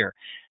 tons per year.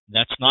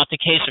 That's not the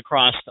case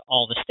across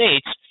all the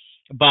states,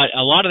 but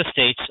a lot of the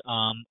states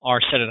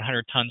are set at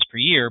 100 tons per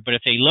year. But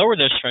if they lower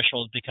those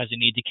thresholds because they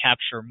need to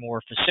capture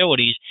more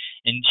facilities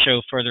and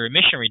show further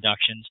emission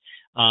reductions,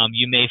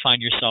 you may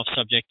find yourself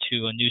subject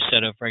to a new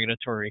set of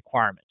regulatory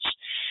requirements.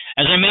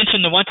 As I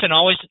mentioned, the once and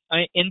always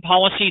in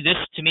policy, this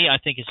to me I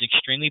think is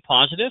extremely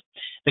positive.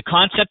 The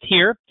concept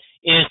here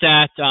is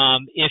that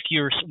if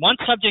you're once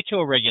subject to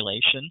a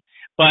regulation,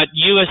 but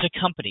you as a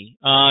company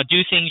do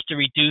things to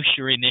reduce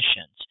your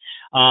emissions,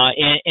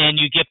 and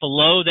you get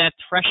below that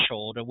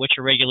threshold at which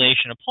a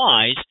regulation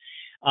applies,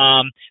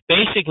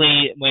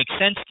 basically it makes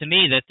sense to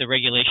me that the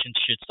regulation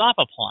should stop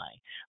applying.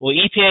 Well,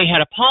 EPA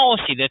had a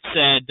policy that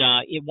said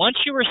once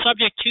you were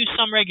subject to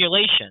some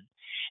regulation,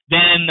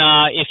 then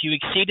if you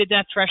exceeded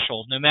that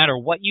threshold, no matter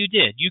what you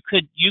did, you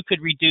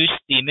could reduce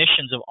the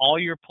emissions of all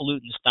your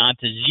pollutants down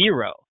to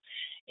zero,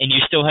 and you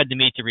still had to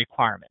meet the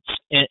requirements.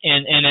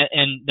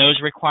 And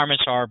those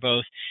requirements are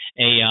both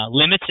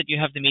limits that you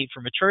have to meet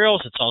for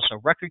materials. It's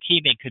also record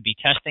keeping. It could be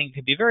testing. It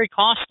could be very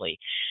costly.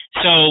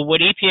 So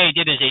what EPA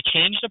did is they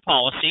changed the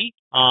policy,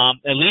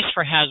 at least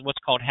for what's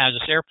called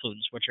hazardous air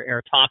pollutants, which are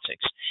air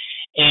toxics.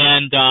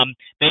 And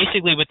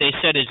basically what they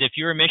said is if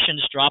your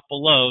emissions drop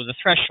below the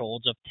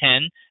thresholds of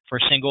 10 for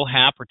a single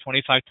HAP or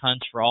 25 tons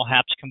for all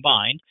HAPs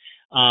combined,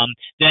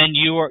 then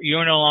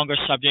you're no longer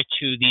subject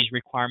to these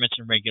requirements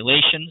and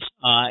regulations,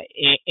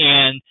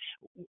 and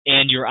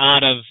you're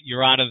out of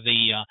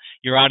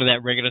that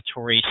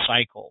regulatory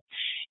cycle.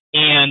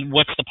 And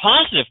what's the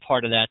positive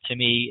part of that, to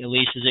me, at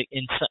least, is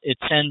it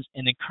sends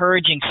an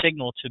encouraging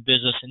signal to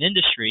business and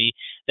industry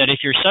that if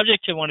you're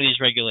subject to one of these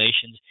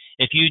regulations,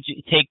 if you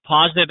take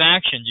positive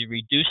actions, you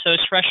reduce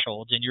those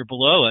thresholds, and you're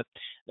below it,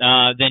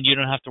 then you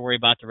don't have to worry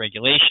about the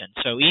regulation.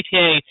 So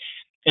EPA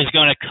is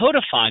going to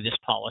codify this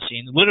policy,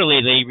 and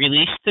literally they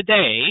released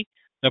today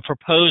the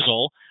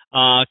proposal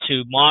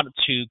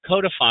to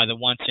codify the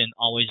once and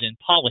always in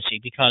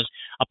policy, because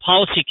a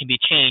policy can be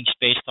changed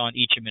based on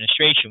each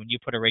administration. When you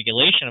put a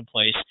regulation in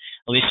place,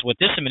 at least what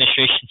this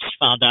administration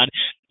found out,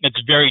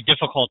 it's very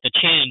difficult to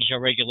change a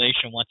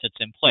regulation once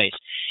it's in place.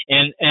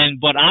 And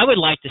but I would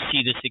like to see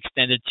this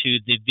extended to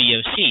the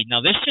VOC. Now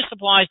this just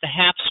applies to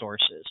HAP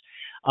sources.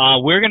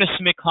 We're going to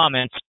submit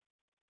comments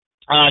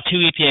to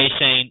EPA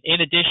saying,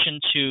 in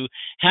addition to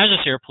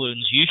hazardous air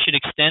pollutants, you should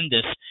extend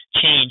this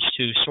change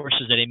to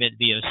sources that emit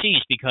VOCs,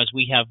 because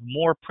we have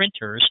more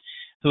printers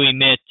who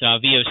emit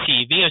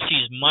VOC. VOC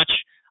is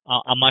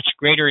a much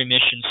greater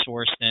emission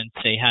source than,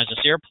 say,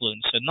 hazardous air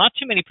pollutants. So not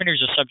too many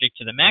printers are subject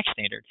to the MAX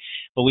standard,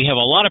 but we have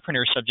a lot of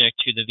printers subject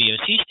to the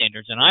VOC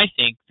standards, and I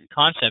think the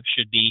concept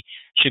should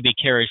be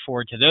carried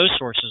forward to those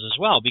sources as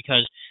well,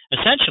 because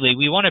essentially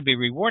we want to be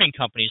rewarding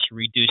companies for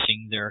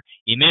reducing their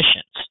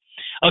emissions.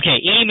 Okay,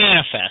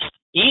 e-manifest.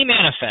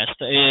 E-manifest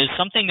is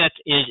something that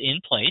is in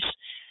place.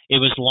 It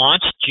was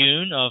launched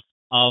June of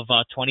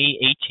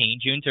 2018,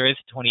 June 30th,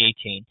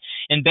 2018.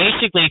 And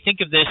basically,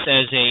 think of this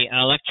as an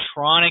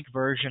electronic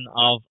version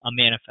of a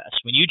manifest.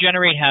 When you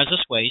generate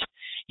hazardous waste,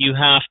 you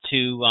have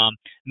to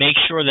make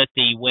sure that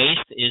the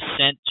waste is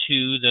sent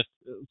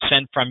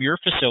from your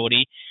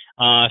facility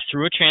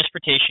through a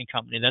transportation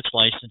company that's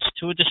licensed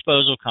to a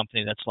disposal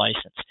company that's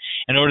licensed.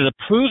 In order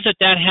to prove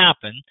that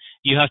happened,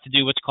 you have to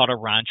do what's called a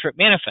round-trip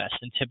manifest.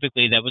 And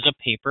typically that was a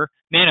paper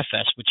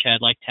manifest, which had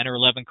like 10 or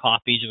 11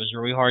 copies. It was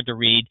really hard to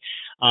read.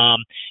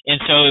 And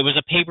so it was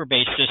a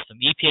paper-based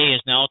system. EPA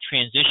has now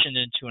transitioned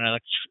into an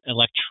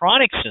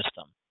electronic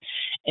system.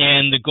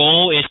 And the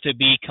goal is to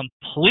be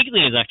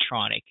completely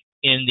electronic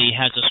in the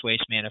hazardous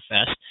waste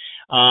manifest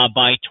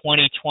by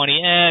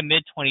 2020,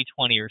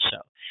 mid-2020 or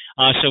so.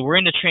 So we're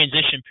in the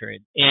transition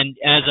period. And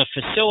as a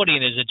facility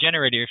and as a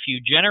generator, if you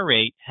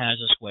generate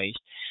hazardous waste,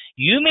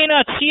 you may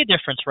not see a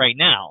difference right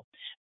now.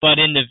 But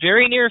in the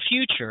very near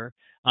future,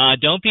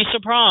 don't be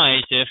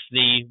surprised if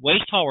the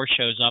waste hauler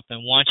shows up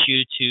and wants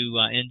you to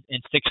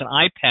and sticks an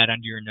iPad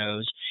under your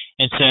nose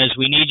and says,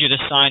 we need you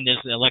to sign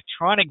this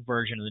electronic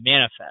version of the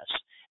manifest.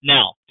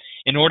 Now,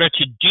 in order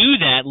to do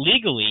that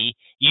legally,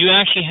 you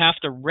actually have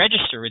to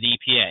register with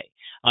EPA.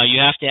 You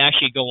have to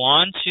actually go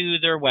on to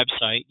their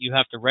website. You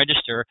have to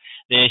register.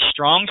 The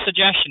strong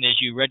suggestion is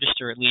you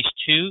register at least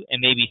 2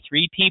 and maybe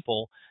 3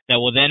 people that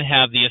will then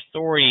have the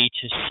authority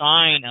to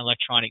sign an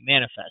electronic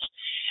manifest.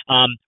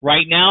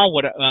 Right now,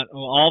 what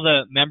all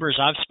the members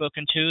I've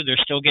spoken to, they're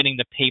still getting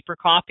the paper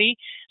copy.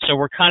 So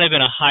we're kind of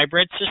in a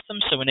hybrid system.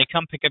 So when they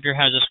come pick up your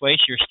hazardous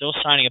waste, you're still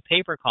signing a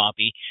paper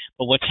copy.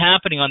 But what's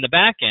happening on the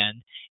back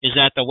end is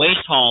that the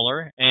waste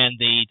hauler and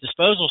the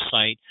disposal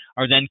site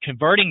are then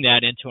converting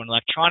that into an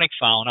electronic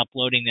file and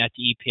uploading that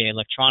to EPA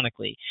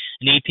electronically.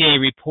 And EPA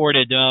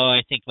reported,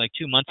 I think like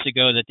 2 months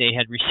ago, that they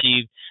had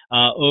received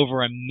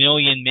over 1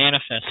 million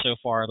manifests so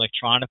far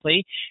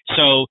electronically.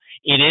 So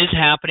it is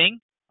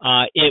happening.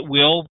 It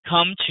will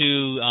come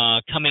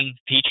to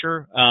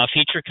feature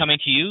coming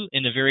to you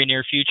in the very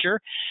near future.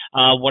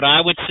 What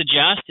I would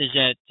suggest is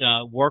that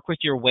work with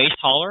your waste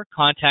hauler,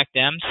 contact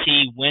them,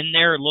 see when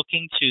they're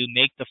looking to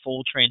make the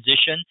full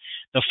transition,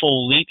 the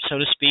full leap, so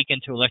to speak,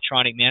 into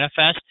electronic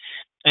manifest.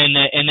 And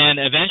then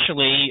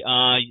eventually,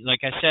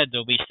 like I said,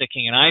 they'll be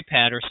sticking an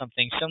iPad or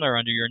something similar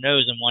under your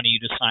nose and wanting you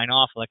to sign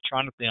off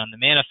electronically on the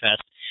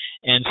manifest.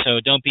 And so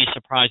don't be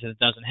surprised if it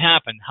doesn't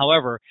happen.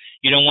 However,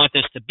 you don't want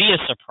this to be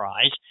a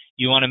surprise.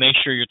 You want to make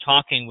sure you're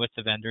talking with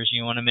the vendors.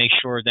 You want to make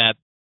sure that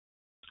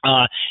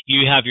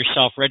you have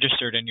yourself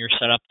registered and you're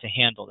set up to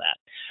handle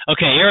that.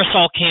 Okay,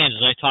 aerosol cans,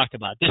 as I talked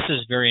about. This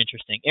is very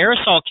interesting.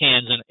 Aerosol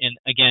cans, and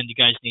again, you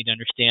guys need to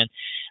understand,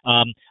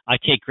 I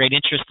take great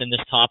interest in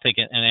this topic,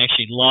 and I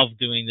actually love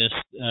doing this,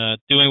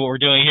 doing what we're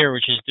doing here,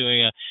 which is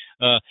doing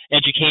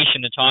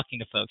education and talking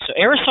to folks. So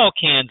aerosol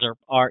cans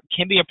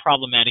can be a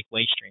problematic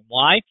waste stream.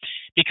 Why?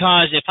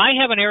 Because if I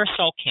have an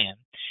aerosol can,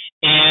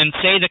 and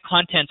say the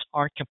contents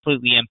aren't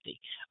completely empty,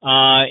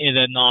 and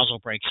the nozzle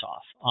breaks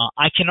off,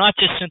 I cannot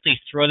just simply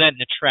throw that in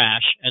the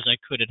trash as I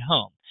could at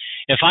home.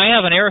 If I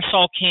have an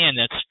aerosol can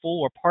that's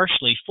full or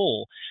partially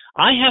full,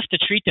 I have to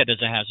treat that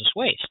as a hazardous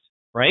waste,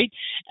 right?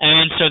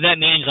 And so that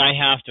means I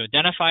have to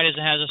identify it as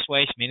a hazardous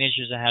waste, manage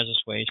it as a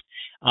hazardous waste.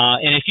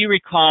 And if you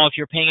recall, if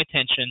you're paying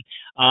attention,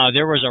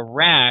 there was a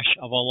rash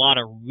of a lot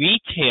of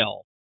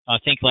retail,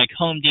 think like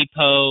Home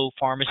Depot,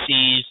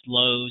 pharmacies,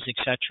 Lowe's,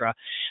 etc.,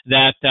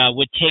 that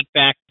would take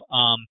back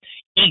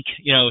ink.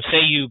 You know,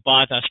 say you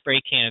bought a spray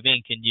can of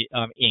ink and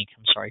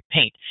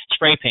paint,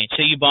 spray paint.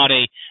 Say you bought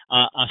a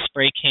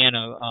spray can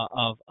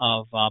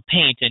of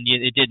paint and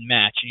it didn't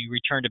match, and you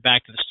returned it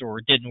back to the store.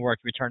 It didn't work.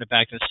 You returned it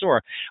back to the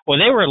store. Well,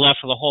 they were left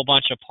with a whole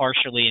bunch of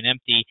partially and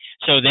empty,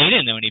 so they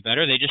didn't know any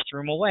better. They just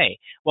threw them away.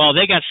 Well,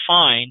 they got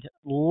fined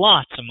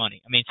lots of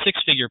money. I mean,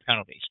 6-figure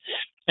penalties.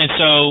 And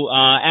so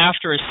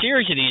after a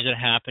series of these that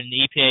happened,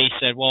 the EPA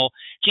said, well,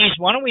 geez,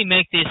 why don't we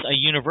make this a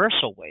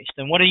universal waste?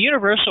 And what a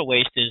universal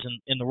waste is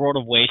in the world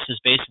of waste is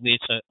basically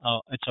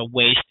it's a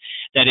waste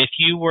that if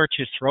you were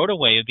to throw it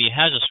away, it would be a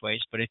hazardous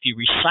waste. But if you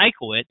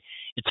recycle it,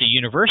 it's a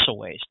universal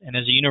waste. And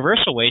as a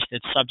universal waste,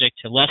 it's subject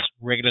to less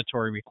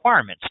regulatory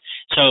requirements.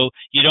 So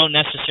you don't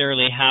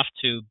necessarily have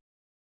to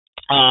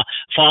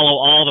follow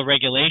all the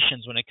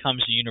regulations when it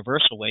comes to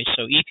universal waste.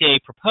 So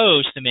EPA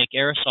proposed to make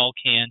aerosol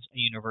cans a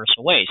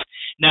universal waste.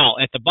 Now,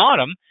 at the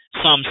bottom,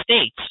 some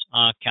states,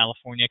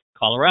 California,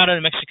 Colorado,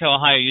 New Mexico,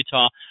 Ohio,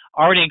 Utah,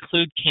 already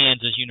include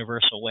cans as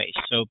universal waste.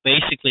 So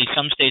basically,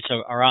 some states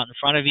are out in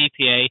front of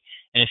EPA,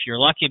 and if you're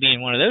lucky to be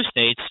in one of those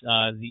states,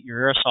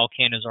 your aerosol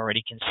can is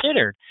already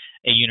considered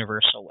a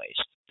universal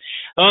waste.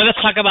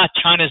 Let's talk about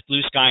China's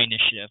Blue Sky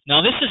Initiative.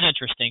 Now, this is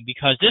interesting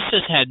because this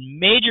has had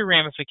major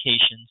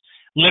ramifications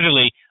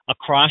literally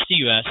across the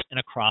U.S. and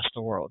across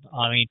the world.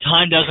 I mean,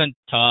 time doesn't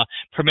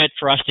permit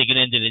for us to get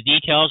into the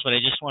details, but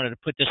I just wanted to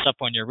put this up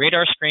on your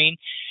radar screen.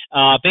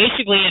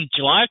 Basically, in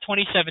July of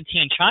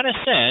 2017, China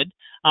said,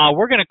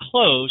 we're going to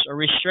close or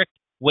restrict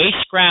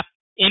waste scrap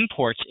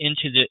imports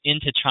into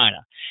China.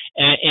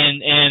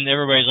 And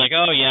everybody's like,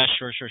 oh, yeah,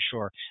 sure.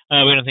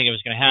 We don't think it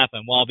was going to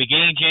happen. Well,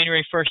 beginning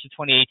January 1st of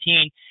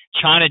 2018,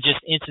 China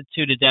just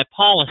instituted that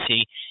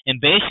policy,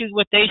 and basically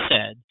what they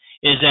said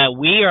is that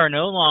we are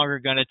no longer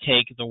going to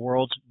take the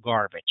world's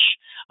garbage.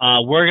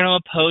 We're going to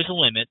impose a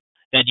limit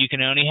that you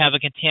can only have a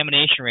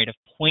contamination rate of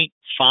 0.5%.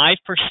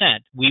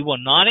 We will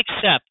not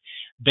accept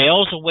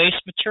bales of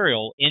waste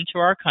material into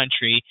our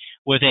country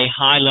with a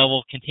high level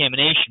of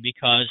contamination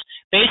because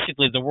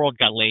basically the world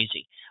got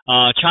lazy.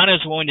 China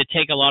is willing to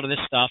take a lot of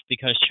this stuff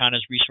because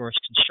China's resource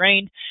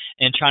constrained,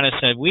 and China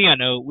said, we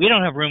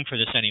don't have room for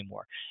this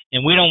anymore,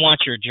 and we don't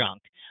want your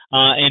junk.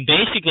 And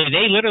basically,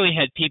 they literally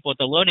had people at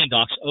the loading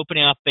docks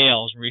opening up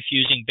bales and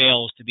refusing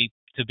bales to be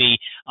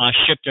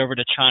shipped over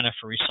to China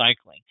for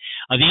recycling.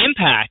 The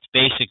impact,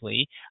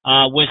 basically,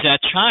 was that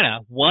China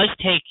was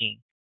taking,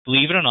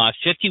 believe it or not,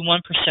 51%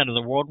 of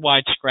the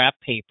worldwide scrap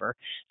paper.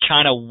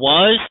 China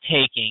was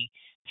taking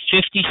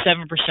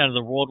 57% of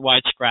the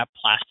worldwide scrap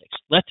plastics.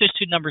 Let those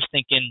two numbers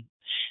sink in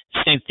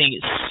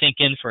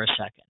for a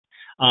second.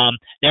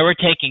 They were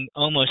taking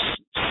almost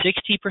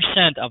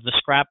 60% of the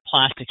scrap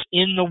plastics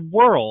in the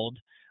world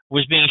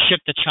was being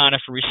shipped to China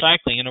for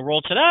recycling. And the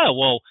world said, oh,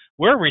 well,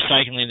 we're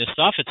recycling this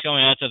stuff. It's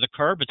going out to the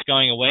curb. It's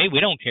going away. We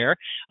don't care.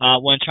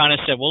 When China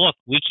said, well, look,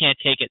 we can't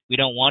take it. We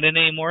don't want it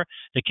anymore.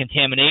 The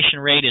contamination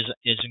rate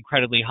is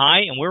incredibly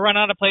high, and we're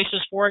running out of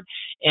places for it,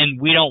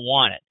 and we don't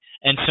want it.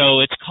 And so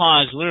it's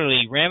caused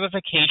literally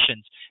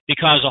ramifications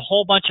because a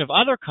whole bunch of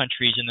other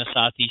countries in the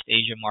Southeast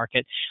Asia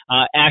market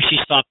actually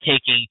stopped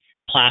taking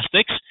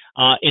plastics.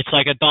 It's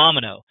like a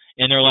domino.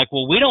 And they're like,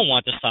 well, we don't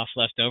want the stuff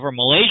left over.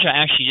 Malaysia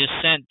actually just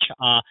sent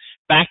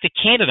back to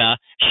Canada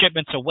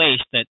shipments of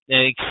waste that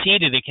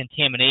exceeded the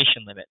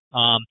contamination limit.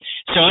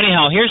 So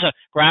anyhow, here's a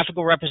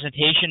graphical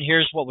representation.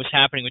 Here's what was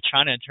happening with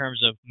China in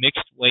terms of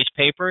mixed waste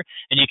paper.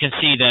 And you can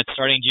see that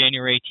starting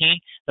January 18,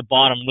 the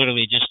bottom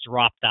literally just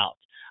dropped out.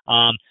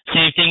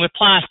 Same thing with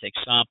plastics.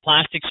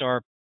 Plastics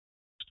are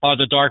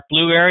the dark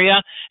blue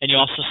area, and you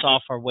also saw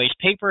for waste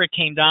paper it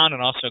came down,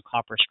 and also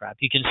copper scrap.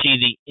 You can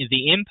see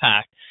the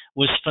impact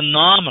was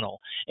phenomenal,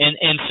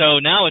 and so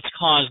now it's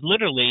caused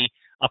literally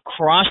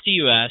across the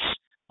U.S.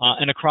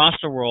 And across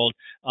the world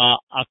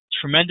a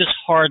tremendous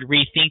hard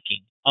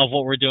rethinking of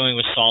what we're doing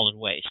with solid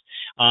waste.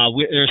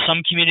 There are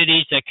some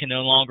communities that can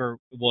no longer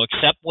will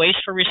accept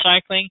waste for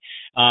recycling.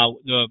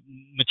 The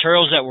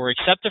materials that were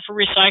accepted for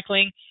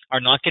recycling are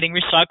not getting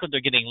recycled.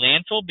 They're getting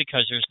landfilled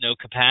because there's no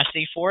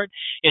capacity for it.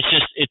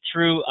 It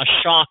threw a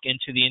shock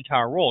into the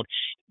entire world.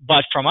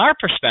 But from our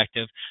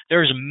perspective,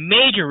 there's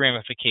major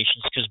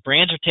ramifications because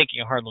brands are taking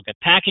a hard look at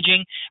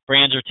packaging,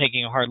 brands are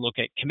taking a hard look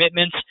at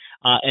commitments,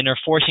 and they're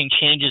forcing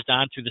changes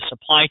down through the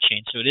supply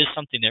chain. So it is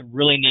something that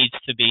really needs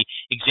to be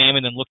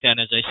examined and looked at. And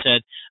as I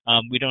said,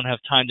 we don't have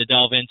time to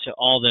delve into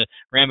all the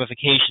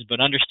ramifications, but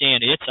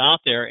understand it's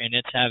out there and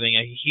it's having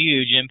a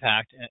huge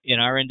impact in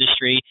our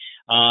industry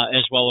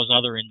as well as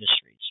other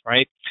industries,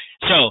 right?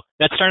 So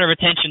let's turn our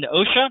attention to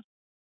OSHA.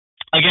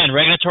 Again,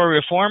 regulatory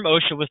reform.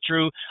 OSHA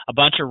withdrew a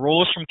bunch of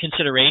rules from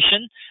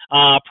consideration.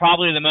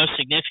 Probably the most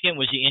significant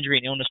was the Injury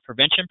and Illness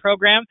Prevention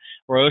Program,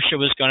 where OSHA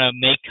was going to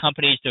make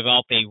companies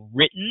develop a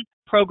written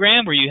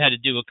program where you had to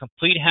do a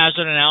complete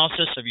hazard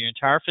analysis of your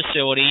entire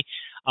facility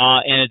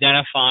and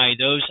identify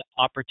those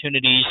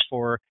opportunities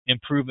for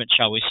improvement,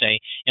 shall we say,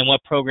 and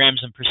what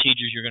programs and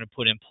procedures you're going to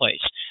put in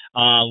place.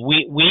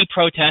 We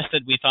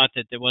protested. We thought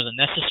that it wasn't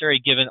necessary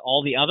given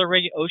all the other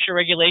OSHA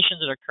regulations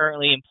that are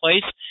currently in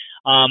place.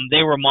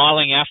 They were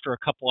modeling after a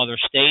couple other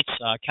states.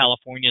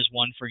 California is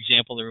one, for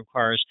example, that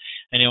requires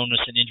an illness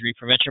and injury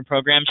prevention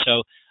program.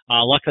 So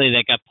luckily,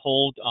 that got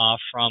pulled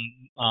from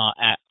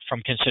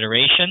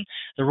consideration.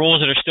 The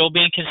rules that are still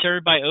being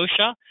considered by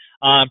OSHA: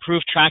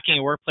 improved tracking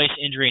of workplace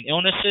injury and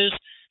illnesses.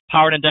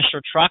 Powered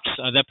industrial trucks.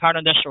 The powered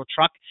industrial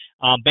truck,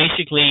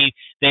 basically,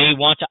 they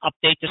want to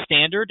update the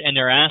standard, and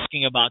they're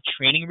asking about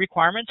training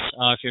requirements.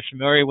 If you're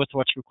familiar with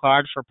what's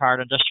required for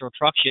powered industrial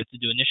trucks, you have to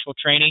do initial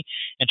training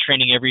and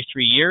training every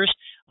 3 years.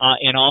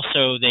 And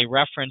also, they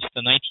referenced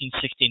the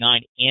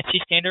 1969 ANSI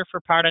standard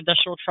for powered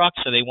industrial trucks,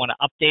 so they want to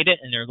update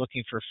it, and they're look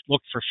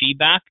for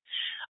feedback.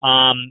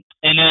 And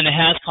then the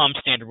HAZCOM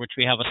standard, which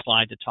we have a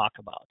slide to talk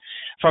about.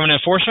 From an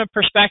enforcement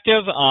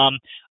perspective,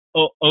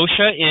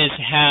 OSHA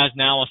has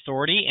now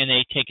authority, and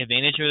they take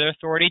advantage of their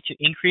authority to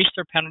increase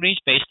their penalties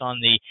based on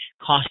the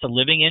cost of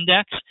living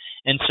index.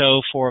 And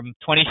so from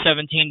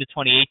 2017 to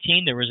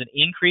 2018, there was an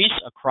increase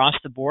across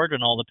the board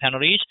in all the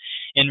penalties.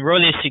 And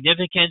really the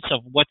significance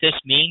of what this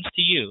means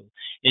to you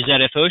is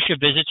that if OSHA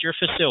visits your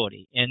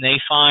facility and they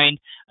find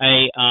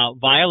a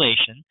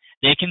violation,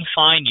 they can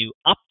fine you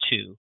up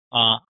to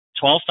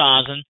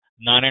 $12,934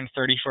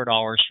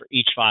 for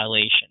each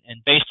violation.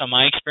 And based on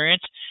my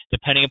experience,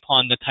 depending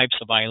upon the types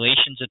of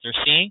violations that they're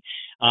seeing,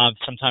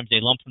 sometimes they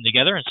lump them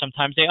together and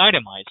sometimes they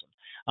itemize them.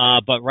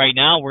 But right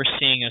now we're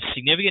seeing a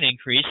significant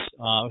increase.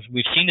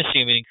 We've seen a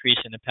significant increase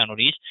in the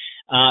penalties.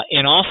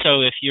 And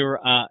also if you're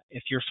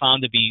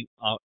found to be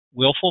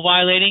willful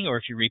violating, or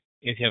if you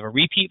have a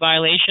repeat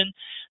violation,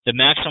 the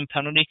maximum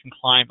penalty can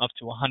climb up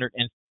to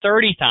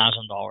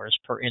 $130,000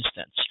 per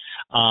instance.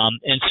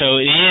 And so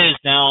it is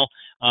now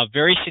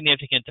very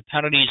significant. The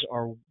penalties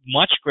are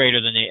much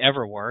greater than they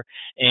ever were,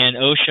 and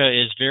OSHA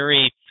is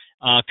very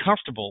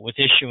comfortable with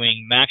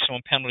issuing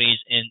maximum penalties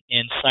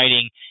and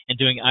citing and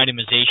doing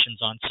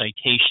itemizations on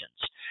citations.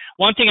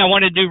 One thing I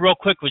wanted to do real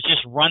quick was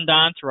just run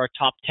down through our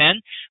top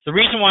 10. The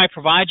reason why I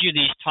provide you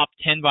these top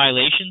 10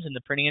 violations in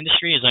the printing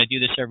industry is I do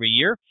this every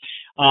year.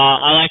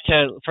 I like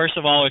to, first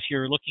of all, if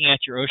you're looking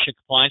at your OSHA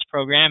compliance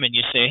program and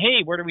you say,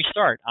 hey, where do we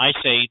start? I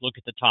say look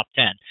at the top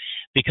 10,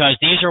 because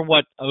these are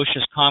what OSHA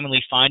is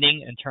commonly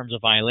finding in terms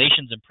of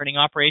violations in printing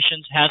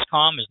operations.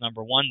 HAZCOM is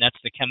number one.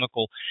 That's the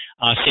chemical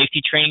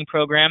safety training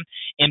program.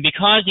 And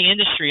because the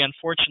industry,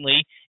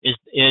 unfortunately,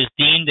 is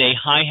deemed a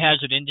high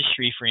hazard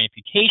industry for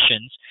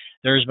amputations,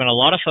 there's been a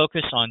lot of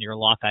focus on your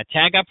lockout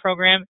tagout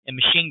program and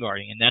machine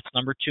guarding, and that's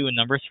number 2 and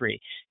number 3.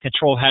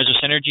 Control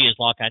hazardous energy is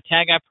lockout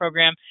tagout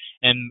program,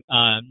 and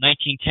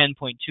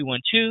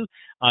 1910.212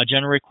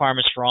 general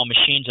requirements for all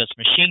machines, that's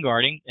machine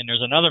guarding, and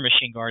there's another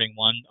machine guarding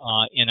one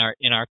in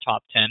our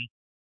top 10.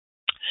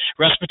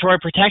 Respiratory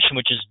protection,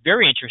 which is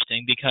very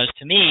interesting because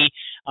to me,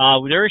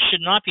 there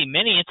should not be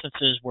many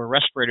instances where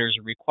respirators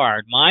are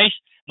required.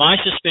 My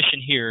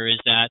suspicion here is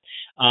that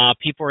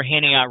people are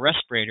handing out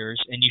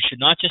respirators, and you should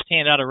not just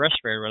hand out a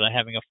respirator without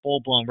having a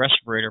full-blown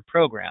respirator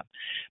program.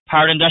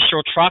 Powered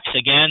industrial trucks,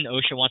 again,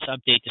 OSHA wants to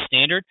update the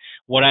standard.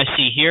 What I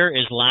see here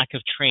is lack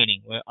of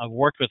training. I've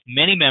worked with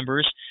many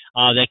members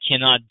that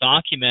cannot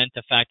document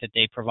the fact that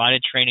they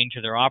provided training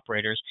to their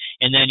operators,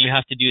 and then you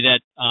have to do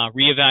that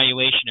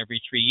reevaluation every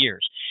 3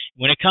 years.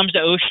 When it comes to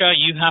OSHA,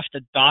 you have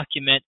to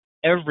document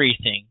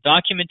everything.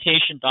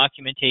 Documentation,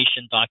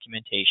 documentation,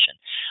 documentation.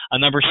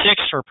 Number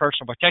 6, for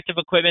personal protective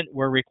equipment,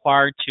 we're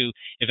required to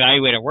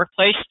evaluate a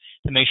workplace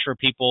to make sure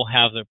people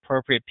have the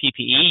appropriate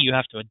PPE. You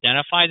have to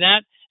identify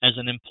that as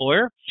an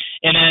employer.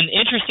 And then,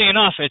 interesting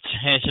enough, this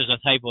is a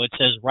typo. It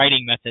says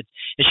writing methods.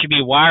 It should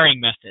be wiring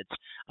methods.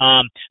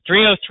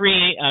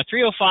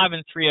 305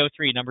 and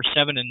 303, number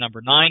 7 and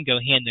number 9, go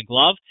hand in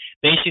glove.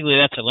 Basically,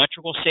 that's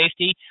electrical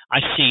safety. I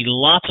see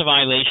lots of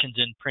violations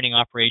in printing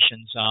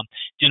operations.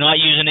 Do not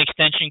use an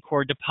extension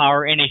cord to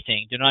power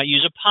anything. Do not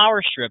use a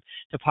power strip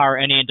to power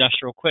any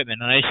industrial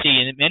equipment. And I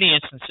see in many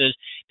instances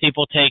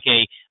people take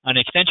an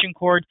extension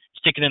cord,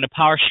 stick it in a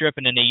power strip,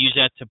 and then they use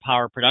that to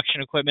power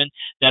production equipment.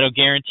 That'll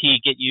guarantee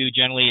get you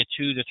generally a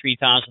 $2,000 to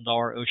 $3,000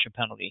 OSHA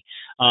penalty.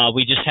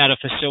 We just had a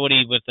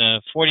facility with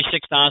a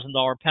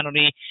 $46,000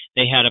 penalty.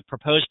 They had a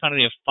proposed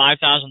penalty of $5,000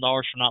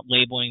 for not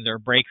labeling their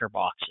breaker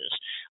boxes.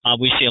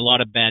 We see a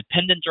lot of bad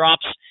pendant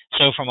drops.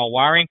 So from a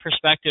wiring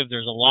perspective,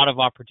 there's a lot of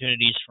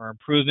opportunities for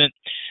improvement.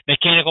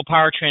 Mechanical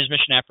power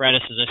transmission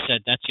apparatus, as I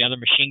said, that's the other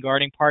machine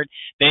guarding part.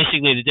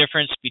 Basically, the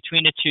difference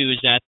between the two is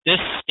that this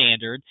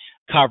standard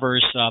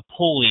covers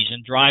pulleys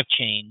and drive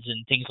chains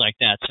and things like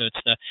that. So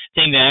it's the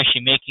thing that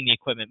actually making the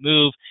equipment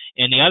move.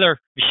 And the other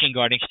machine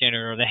guarding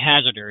standard are the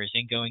hazard areas,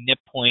 ingoing nip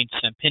points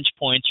and pinch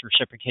points,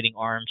 reciprocating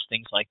arms,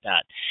 things like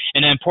that.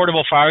 And then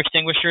portable fire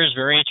extinguishers,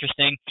 very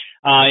interesting.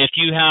 If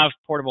you have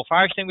portable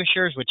fire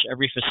extinguishers, which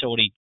every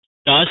facility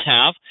does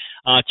have,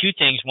 2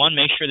 things. 1,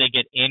 make sure they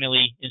get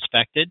annually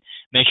inspected.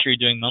 Make sure you're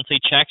doing monthly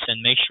checks,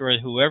 and make sure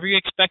that whoever you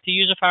expect to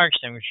use a fire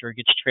extinguisher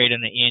gets trained on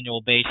an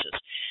annual basis.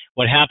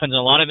 What happens in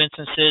a lot of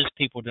instances,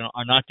 people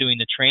are not doing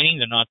the training,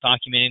 they're not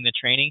documenting the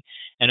training,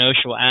 and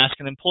OSHA will ask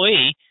an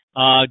employee,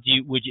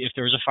 if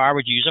there was a fire,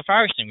 would you use a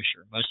fire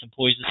extinguisher? Most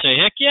employees will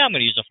say, heck yeah, I'm going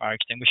to use a fire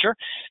extinguisher.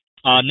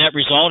 Net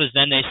result is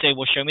then they say,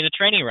 well, show me the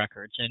training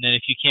records. And then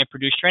if you can't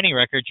produce training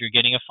records, you're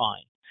getting a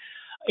fine.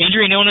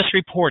 Injury and illness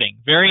reporting,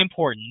 very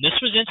important. This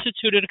was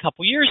instituted a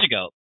couple years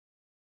ago.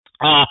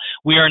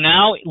 We are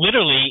now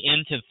literally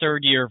into the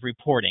 3rd year of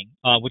reporting,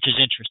 which is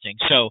interesting.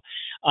 So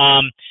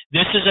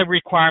this is a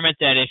requirement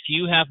that if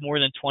you have more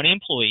than 20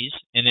 employees,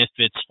 and if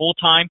it's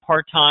full-time,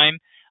 part-time,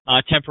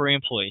 temporary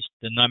employees,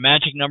 the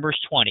magic number is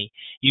 20,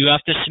 you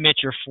have to submit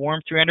your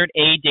Form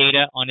 300A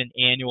data on an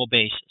annual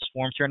basis.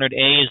 Form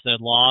 300A is the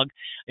log.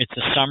 It's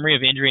a summary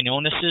of injury and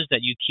illnesses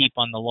that you keep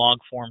on the log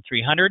Form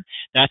 300.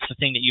 That's the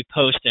thing that you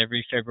post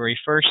every February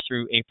 1st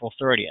through April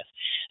 30th.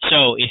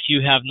 So if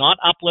you have not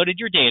uploaded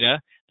your data,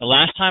 the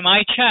last time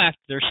I checked,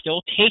 they're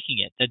still taking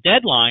it. The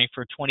deadline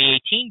for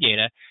 2018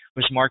 data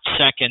was March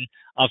 2nd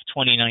of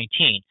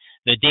 2019.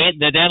 The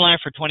deadline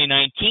for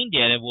 2019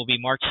 data will be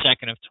March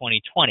 2nd of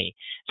 2020.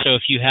 So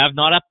if you have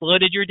not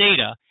uploaded your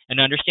data, and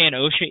understand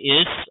OSHA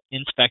is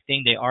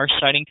inspecting, they are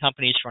citing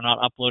companies for not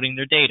uploading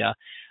their data,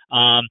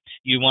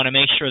 you want to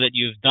make sure that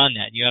you've done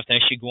that. You have to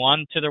actually go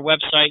on to their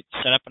website,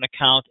 set up an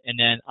account, and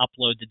then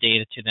upload the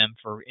data to them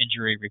for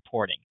injury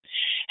reporting.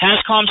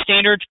 HAZCOM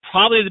standards,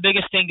 probably the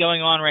biggest thing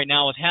going on right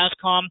now with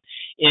HAZCOM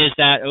is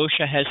that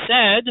OSHA has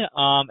said,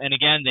 and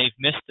again, they've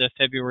missed the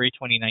February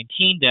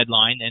 2019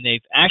 deadline, and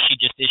they've actually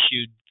just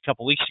issued a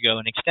couple weeks ago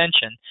an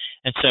extension,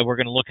 and so we're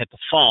going to look at the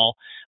fall.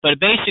 But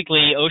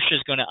basically,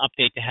 OSHA is going to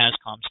update the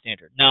HAZCOM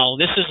standard. Now,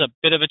 this is a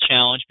bit of a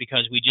challenge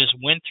because we just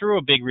went through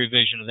a big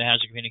revision of the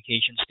hazard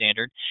communication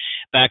standard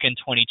back in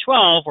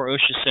 2012, where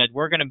OSHA said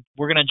we're going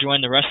to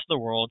join the rest of the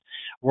world.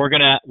 We're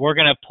going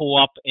to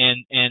pull up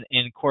and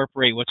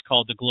incorporate what's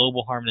called the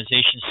Global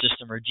Harmonization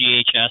System, or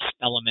GHS,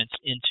 elements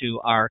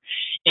into our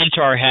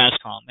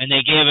HAZCOM, and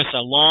they gave us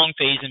a long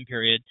phase-in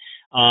period.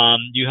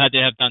 You had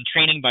to have done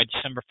training by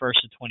December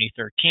 1st of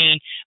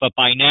 2013, but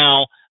by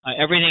now,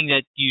 everything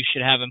that you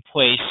should have in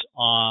place,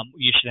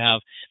 you should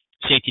have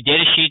safety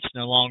data sheets,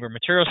 no longer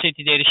material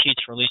safety data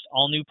sheets for at least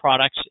all new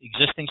products,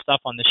 existing stuff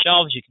on the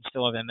shelves. You can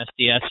still have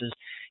MSDSs.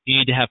 You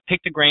need to have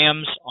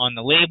pictograms on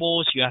the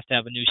labels. You have to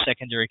have a new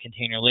secondary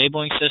container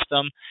labeling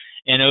system.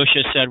 And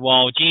OSHA said,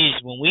 well, geez,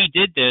 when we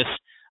did this,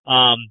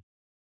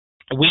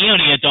 we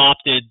only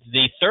adopted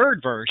the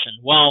 3rd version.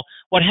 Well,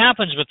 what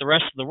happens with the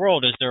rest of the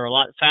world is they're a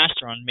lot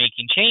faster on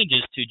making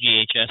changes to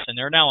GHS, and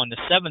they're now on the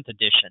 7th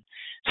edition.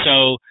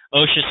 So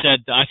OSHA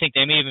said, I think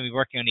they may even be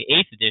working on the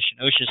 8th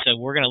edition. OSHA said,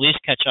 we're going to at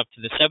least catch up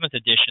to the 7th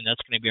edition. That's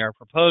going to be our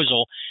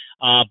proposal.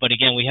 But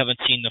again, we haven't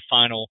seen the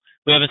final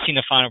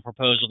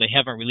proposal. They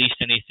haven't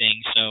released anything.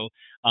 So,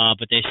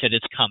 but they said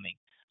it's coming.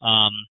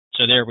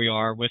 So there we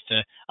are with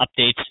the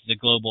updates to the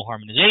global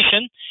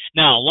harmonization.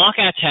 Now,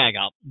 lockout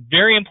tagout,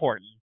 very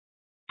important.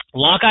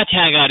 Lockout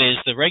tagout is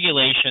the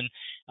regulation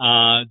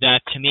that,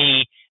 to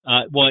me,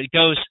 it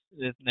goes,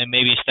 and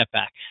maybe a step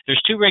back.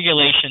 There's two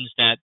regulations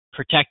that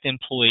protect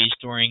employees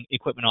during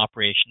equipment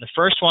operation. The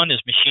first one is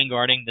machine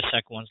guarding. The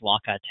second one is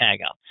lockout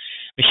tagout.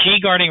 Machine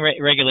guarding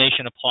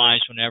regulation applies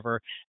whenever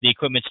the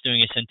equipment's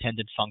doing its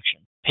intended function.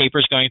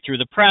 Paper's going through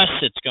the press,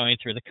 it's going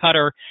through the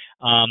cutter.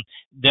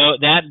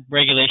 That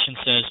regulation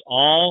says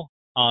all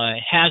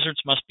hazards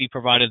must be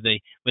provided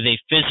with a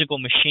physical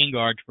machine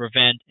guard to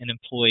prevent an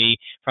employee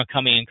from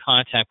coming in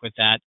contact with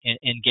that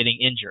and getting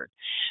injured.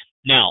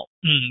 Now,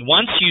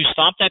 once you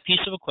stop that piece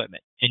of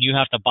equipment and you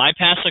have to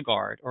bypass a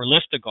guard or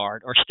lift a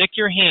guard or stick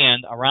your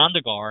hand around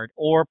the guard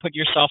or put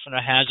yourself in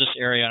a hazardous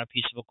area on a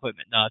piece of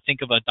equipment,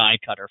 think of a die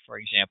cutter, for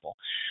example,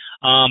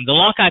 the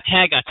lockout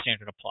tagout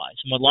standard applies.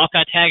 And what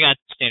lockout tagout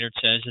standard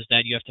says is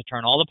that you have to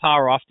turn all the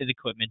power off to the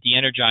equipment,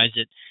 de-energize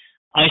it,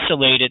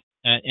 isolate it,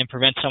 and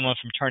prevent someone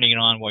from turning it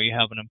on while you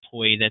have an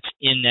employee that's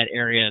in that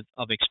area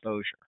of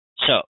exposure.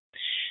 So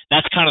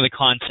that's kind of the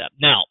concept.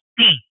 Now,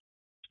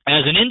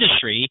 as an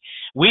industry,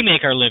 we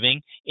make our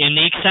living in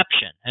the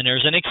exception, and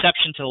there's an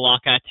exception to the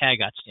lockout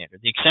tagout standard.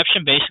 The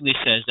exception basically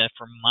says that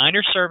for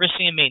minor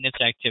servicing and maintenance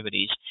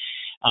activities,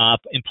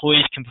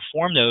 employees can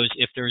perform those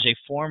if there is a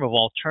form of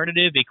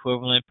alternative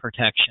equivalent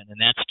protection,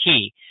 and that's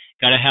key.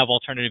 Got to have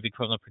alternative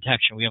equivalent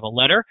protection. We have a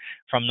letter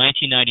from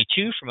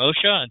 1992 from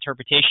OSHA,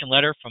 interpretation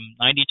letter from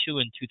 92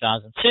 and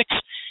 2006,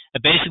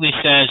 that basically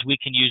says we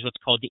can use what's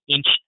called the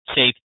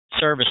inch-safe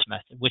service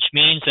method, which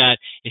means that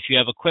if you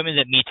have equipment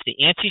that meets the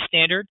ANSI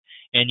standard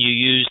and you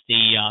use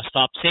the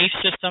stop safe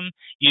system,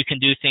 you can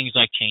do things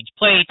like change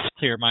plates,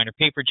 clear minor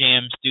paper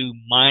jams, do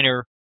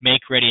minor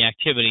make-ready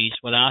activities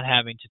without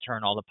having to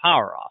turn all the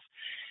power off.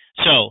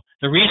 So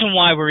the reason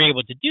why we're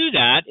able to do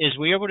that is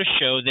we're able to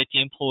show that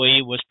the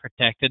employee was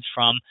protected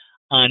from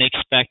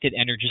unexpected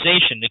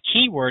energization. The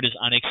key word is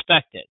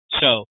unexpected.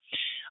 So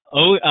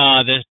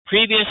the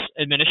previous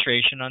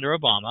administration under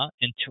Obama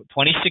in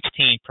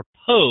 2016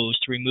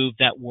 proposed to remove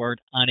that word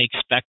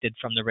unexpected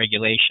from the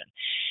regulation.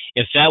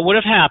 If that would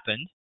have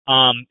happened,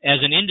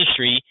 as an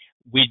industry,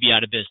 we'd be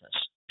out of business,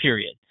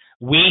 period.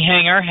 We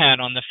hang our hat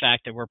on the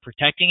fact that we're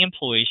protecting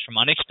employees from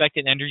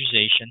unexpected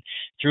energization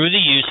through the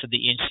use of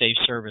the inch-safe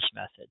service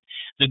method.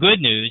 The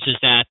good news is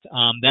that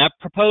that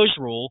proposed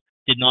rule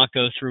did not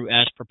go through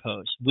as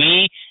proposed.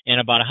 We and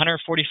about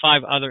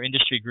 145 other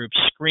industry groups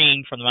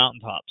screamed from the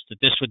mountaintops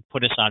that this would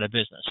put us out of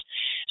business.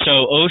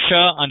 So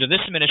OSHA, under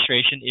this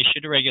administration,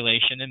 issued a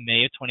regulation in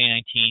May of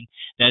 2019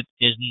 that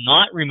is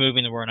not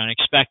removing the word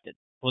unexpected.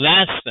 Well,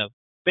 that's the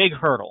big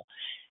hurdle.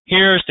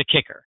 Here's the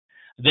kicker.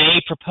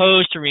 They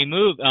proposed to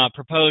remove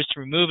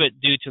it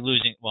due to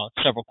losing,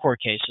 several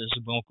court cases.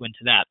 We won't go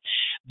into that.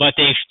 But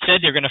they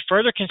said they're going to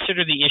further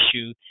consider the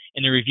issue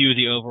in the review of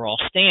the overall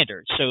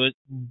standard. So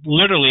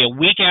literally a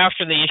week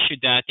after they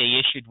issued that, they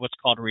issued what's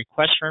called a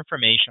request for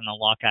information on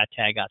lockout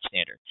tagout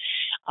standard.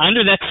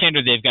 Under that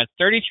standard, they've got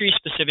 33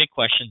 specific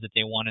questions that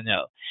they want to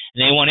know.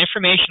 And they want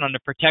information on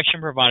the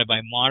protection provided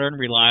by modern,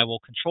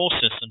 reliable control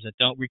systems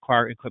that don't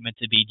require equipment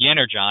to be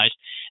de-energized.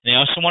 And they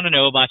also want to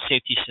know about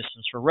safety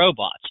systems for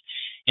robots.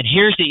 And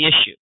here's the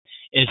issue,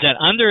 is that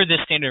under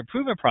this standard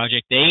improvement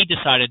project, they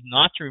decided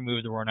not to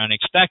remove the word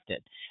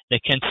unexpected.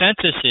 The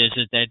consensus is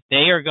that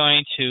they are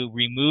going to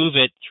remove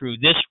it through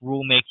this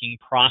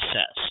rulemaking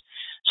process.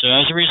 So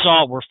as a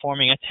result, we're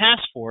forming a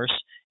task force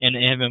and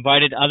have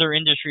invited other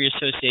industry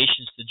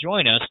associations to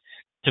join us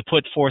to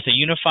put forth a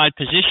unified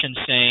position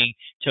saying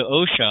to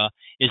OSHA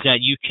is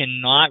that you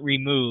cannot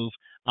remove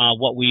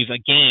what we've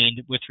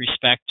gained with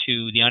respect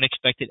to the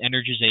unexpected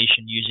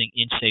energization using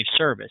inch-safe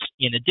service.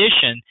 In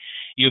addition,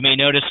 you may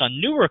notice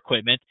on newer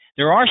equipment,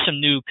 there are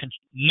some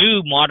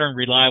new modern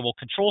reliable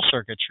control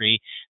circuitry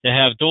that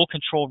have dual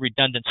control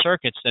redundant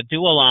circuits that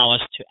do allow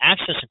us to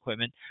access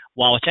equipment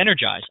while it's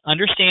energized.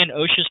 Understand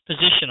OSHA's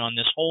position on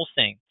this whole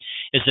thing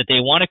is that they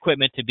want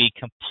equipment to be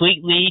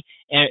completely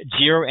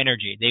zero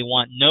energy. They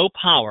want no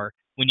power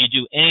when you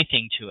do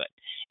anything to it.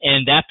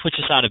 And that puts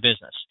us out of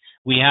business.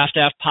 We have to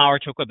have power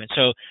to equipment.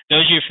 So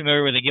those of you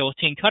familiar with a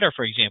guillotine cutter,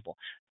 for example,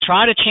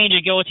 try to change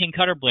a guillotine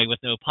cutter blade with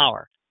no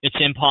power. It's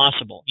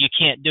impossible. You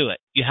can't do it.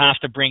 You have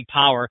to bring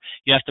power.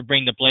 You have to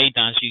bring the blade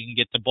down so you can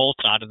get the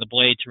bolts out of the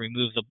blade to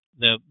remove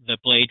the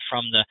blade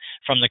from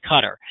the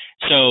cutter.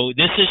 So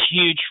this is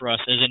huge for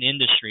us as an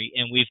industry,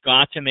 and we've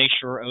got to make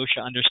sure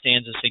OSHA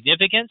understands the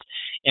significance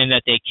and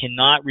that they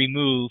cannot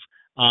remove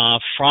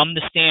from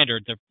the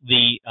standard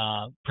the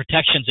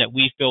protections that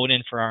we've built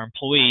in for our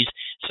employees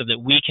so that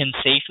we can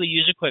safely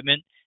use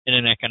equipment in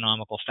an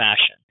economical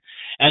fashion.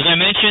 As I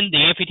mentioned,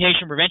 the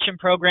Amputation Prevention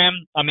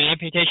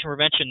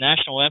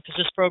National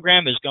Emphasis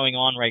Program is going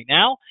on right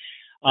now.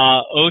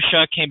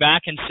 OSHA came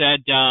back and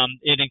said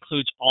it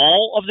includes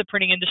all of the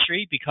printing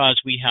industry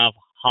because we have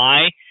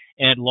high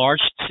and large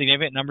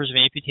significant numbers of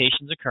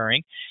amputations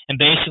occurring. And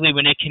basically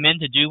when they come in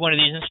to do one of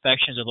these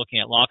inspections, they're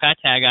looking at lockout,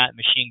 tagout,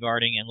 machine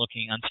guarding, and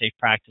looking at unsafe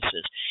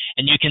practices.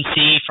 And you can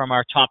see from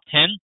our top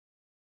 10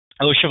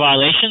 OSHA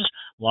violations,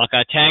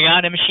 lockout,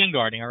 tagout, and machine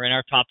guarding are in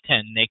our top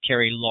 10. They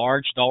carry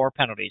large dollar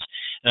penalties.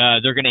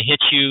 They're going to hit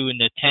you in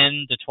the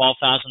 $10,000 to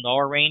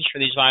 $12,000 range for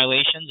these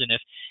violations, and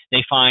if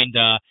they find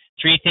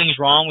three things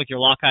wrong with your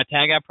lockout,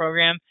 tagout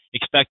program,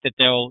 expect that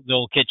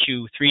they'll get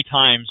you three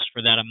times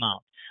for that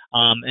amount.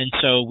 And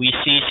so we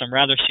see some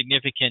rather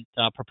significant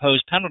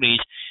proposed penalties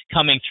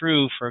coming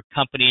through for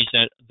companies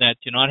that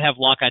do not have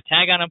lockout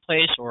tagout in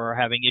place or are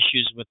having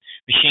issues with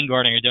machine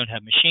guarding or don't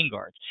have machine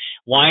guards.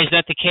 Why is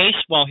that the case?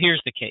 Well,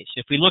 here's the case.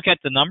 If we look at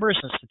the numbers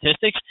and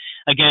statistics,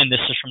 again, this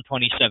is from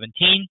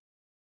 2017.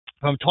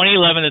 From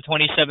 2011 to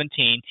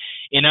 2017,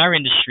 in our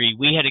industry,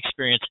 we had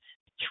experienced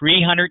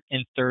 330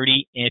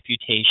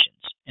 amputations.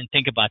 And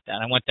think about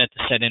that. I want that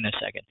to set in a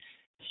second.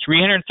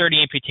 330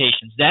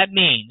 amputations. That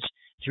means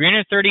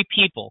 330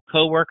 people,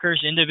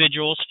 coworkers,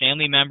 individuals,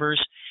 family members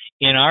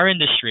in our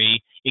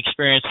industry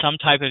experience some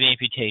type of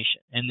amputation.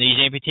 And these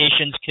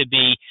amputations could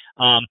be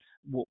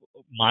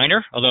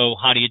minor, although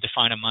how do you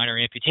define a minor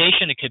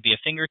amputation? It could be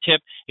a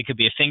fingertip, it could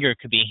be a finger, it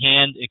could be a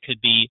hand, it could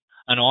be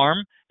an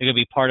arm, it could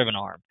be part of an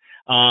arm.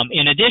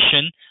 In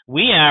addition,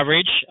 we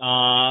average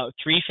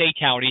 3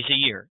 fatalities a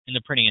year in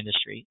the printing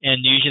industry,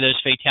 and usually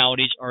those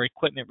fatalities are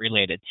equipment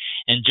related.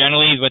 And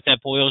generally what that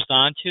boils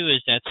down to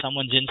is that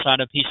someone's inside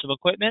a piece of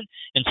equipment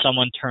and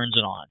someone turns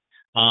it on.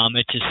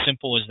 It's as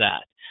simple as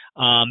that.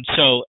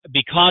 So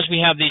because we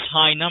have these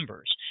high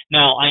numbers,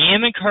 now I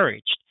am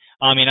encouraged.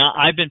 I mean,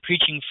 I've been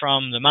preaching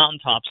from the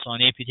mountaintops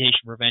on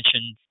amputation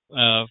prevention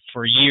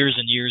for years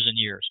and years and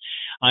years.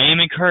 I am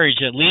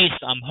encouraged, at least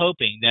I'm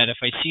hoping that if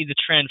I see the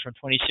trend from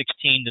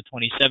 2016 to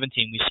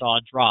 2017, we saw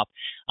a drop.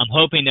 I'm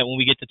hoping that when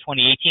we get the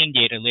 2018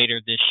 data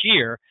later this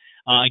year,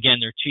 again,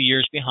 they're 2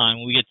 years behind,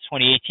 when we get the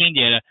 2018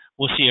 data,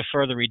 we'll see a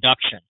further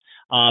reduction.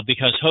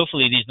 Because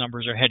hopefully these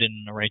numbers are headed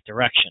in the right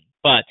direction.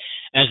 But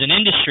as an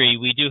industry,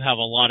 we do have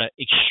a lot of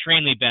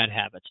extremely bad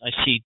habits. I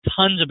see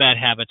tons of bad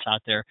habits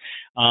out there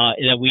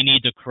that we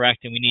need to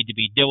correct, and we need to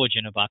be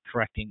diligent about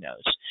correcting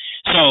those.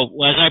 So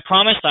as I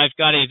promised, I've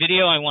got a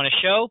video I want to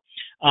show.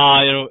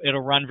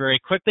 It'll run very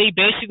quickly.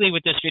 Basically,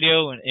 with this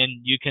video,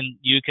 and you can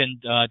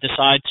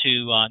decide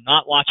to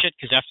not watch it,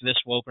 because after this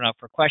we'll open up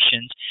for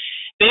questions.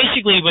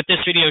 Basically, what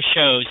this video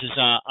shows is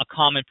a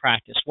common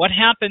practice. What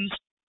happens,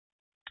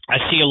 I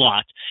see a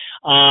lot,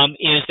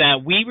 is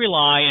that we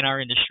rely in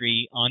our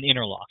industry on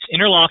interlocks.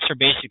 Interlocks are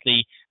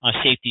basically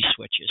safety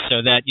switches,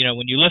 so that, you know,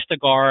 when you lift a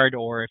guard,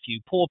 or if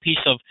you pull a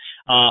piece of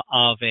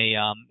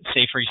a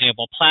say, for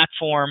example,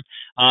 platform,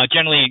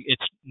 generally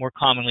it's more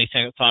commonly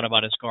thought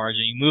about as guards,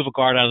 and you move a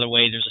guard out of the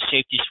way, there's a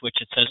safety switch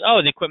that says,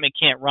 oh, the equipment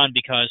can't run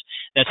because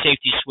that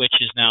safety switch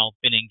has now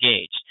been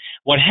engaged.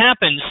 What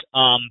happens,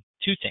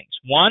 two things.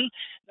 One,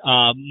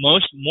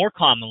 more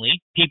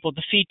commonly, people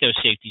defeat those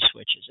safety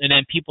switches, and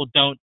then people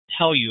don't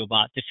tell you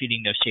about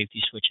defeating those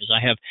safety switches. I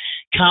have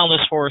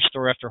countless horror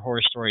story after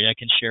horror story I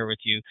can share with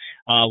you,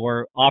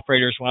 where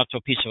operators went up to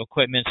a piece of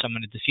equipment,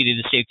 someone had defeated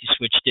the safety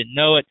switch, didn't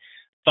know it,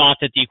 thought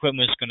that the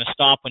equipment was going to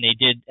stop when they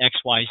did X,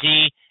 Y,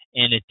 Z,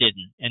 and it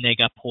didn't, and they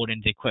got pulled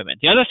into the equipment.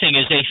 The other thing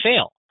is they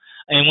fail.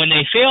 And when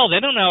they fail, they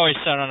don't always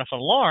set off an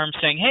alarm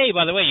saying, hey,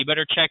 by the way, you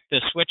better check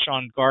the switch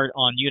on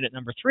unit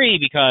number 3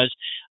 because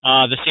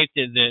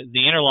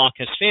the interlock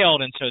has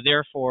failed, and so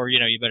therefore,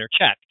 you better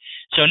check.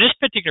 So in this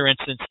particular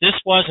instance, this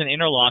was an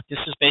interlock.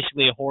 This is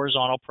basically a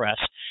horizontal press.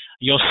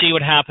 You'll see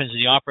what happens.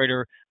 The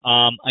operator,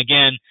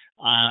 again,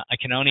 I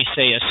can only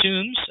say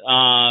assumes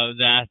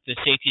that the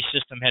safety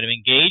system had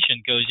engaged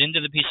and goes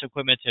into the piece of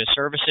equipment to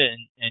service it,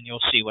 and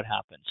you'll see what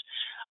happens.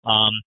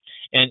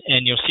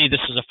 And you'll see this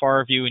is a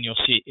far view, and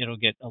you'll see it'll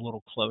get a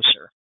little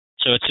closer.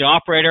 So it's the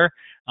operator.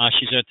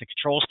 She's at the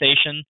control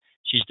station.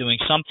 She's doing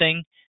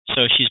something.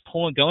 So she's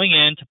going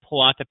in to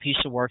pull out the piece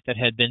of work that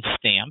had been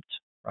stamped,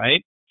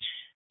 right?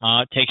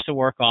 Takes the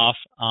work off,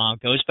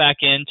 goes back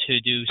in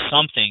to do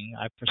something,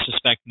 I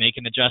suspect make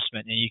an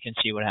adjustment, and you can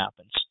see what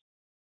happens.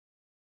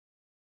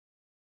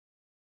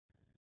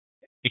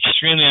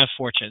 Extremely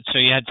unfortunate. So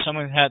you had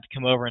someone who had to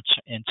come over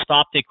and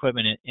stop the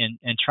equipment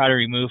and try to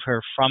remove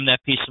her from that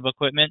piece of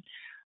equipment.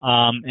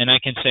 And I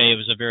can say it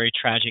was a very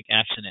tragic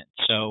accident.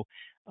 So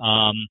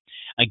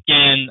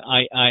again,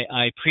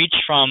 I preach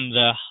from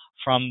the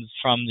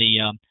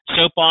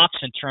soapbox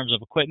in terms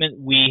of equipment.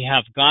 We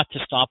have got to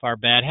stop our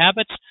bad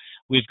habits.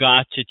 We've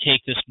got to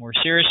take this more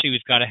seriously.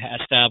 We've got to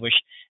establish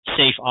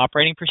safe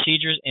operating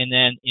procedures and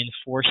then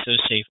enforce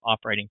those safe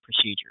operating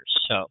procedures.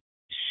 So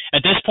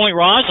at this point,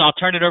 Roz, I'll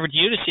turn it over to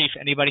you to see if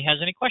anybody has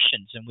any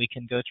questions, and we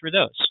can go through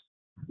those.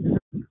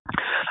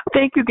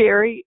 Thank you,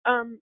 Gary.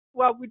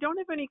 Well, we don't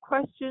have any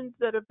questions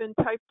that have been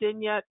typed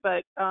in yet,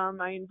 but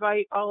I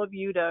invite all of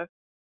you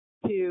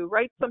to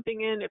write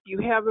something in if you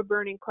have a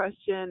burning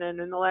question, and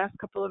in the last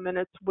couple of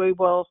minutes, we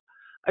will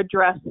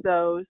address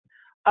those.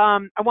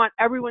 I want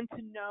everyone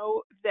to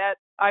know that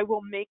I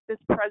will make this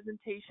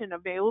presentation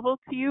available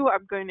to you.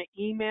 I'm going to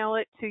email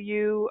it to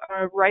you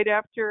right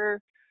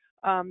after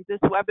this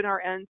webinar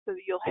ends, so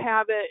that you'll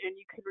have it and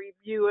you can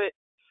review it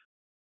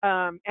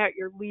at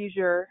your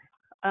leisure.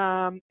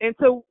 And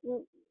so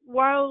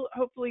while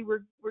hopefully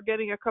we're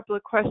getting a couple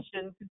of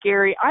questions,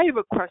 Gary, I have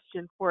a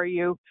question for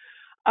you.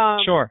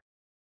 Sure.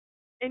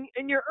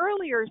 In your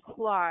earlier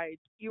slides,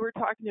 you were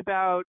talking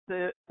about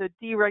the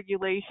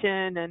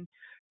deregulation and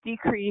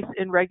decrease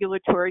in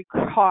regulatory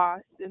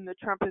costs in the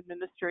Trump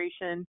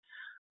administration.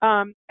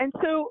 And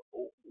so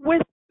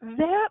with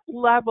that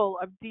level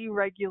of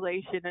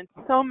deregulation, and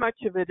so much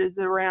of it is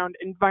around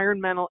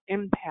environmental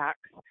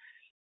impacts,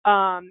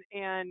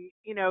 and,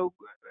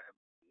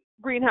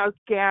 greenhouse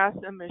gas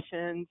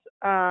emissions,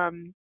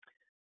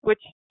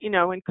 which,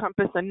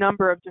 encompass a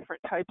number of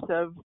different types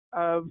of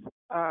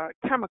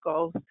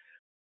chemicals.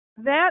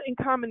 That, in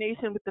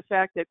combination with the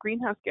fact that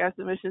greenhouse gas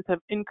emissions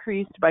have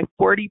increased by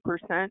 40%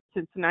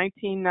 since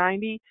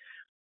 1990,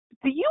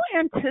 do you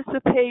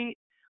anticipate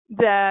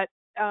that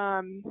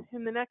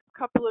in the next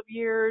couple of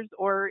years,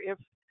 or if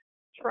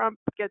Trump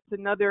gets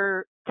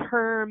another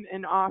term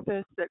in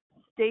office, that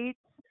states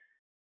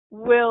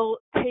will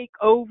take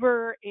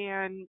over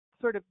and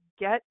sort of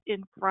get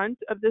in front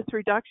of this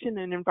reduction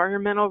in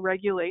environmental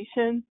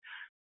regulations?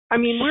 I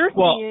mean, we're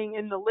seeing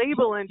in the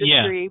label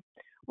industry,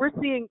 we're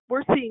seeing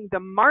the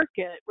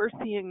market, we're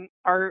seeing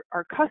our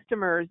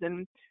customers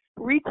and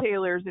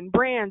retailers and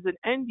brands and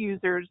end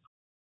users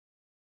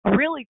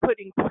really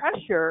putting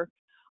pressure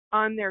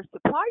on their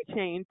supply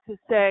chain to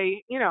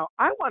say,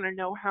 I want to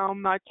know how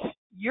much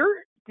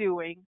you're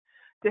doing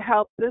to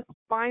help this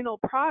final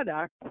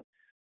product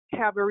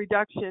have a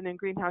reduction in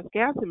greenhouse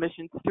gas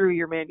emissions through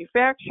your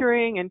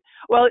manufacturing, and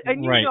all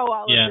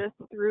of this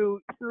through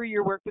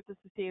your work with the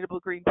Sustainable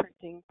Green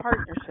Printing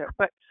Partnership.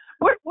 But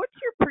what's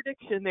your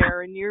prediction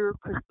there in your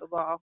crystal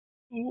ball?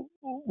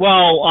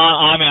 Well,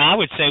 I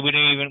would say we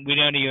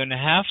don't even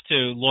have to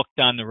look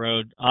down the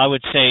road. I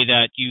would say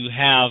that you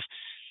have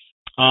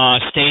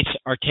states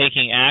are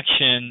taking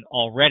action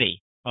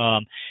already.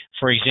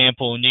 For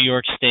example, New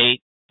York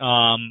State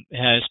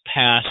has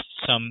passed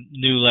some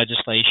new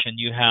legislation.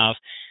 You have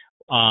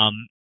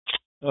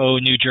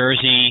New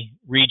Jersey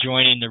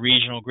rejoining the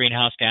Regional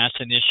Greenhouse Gas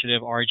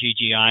Initiative,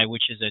 RGGI,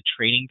 which is a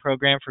trading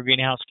program for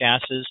greenhouse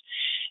gases.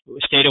 The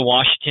state of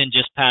Washington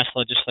just passed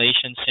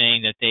legislation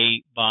saying that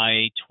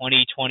by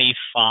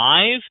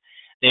 2025,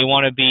 they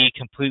want to be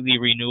completely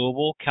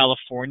renewable.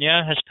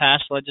 California has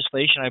passed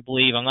legislation, I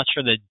believe. I'm not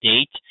sure the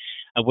date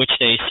of which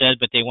they said,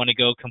 but they want to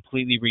go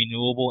completely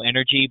renewable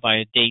energy by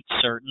a date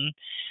certain.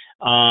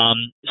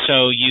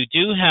 So you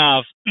do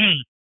have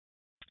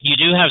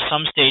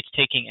some states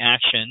taking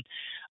action.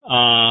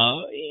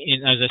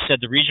 As I said,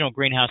 the Regional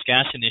Greenhouse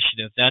Gas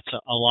Initiative, that's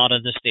a lot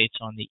of the states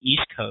on the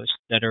East Coast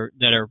that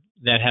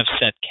have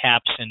set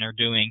caps and are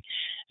doing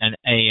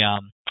a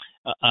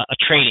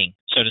trading,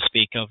 so to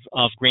speak,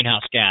 of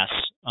greenhouse gas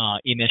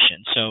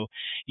emissions.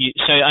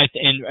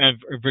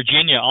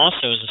 Virginia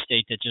also is a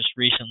state that just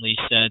recently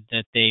said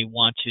that they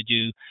want to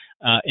do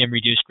and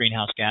reduce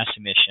greenhouse gas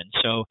emissions.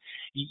 So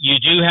you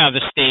do have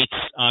the states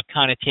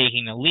kind of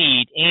taking the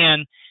lead,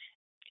 and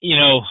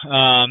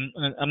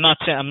I'm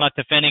not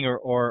defending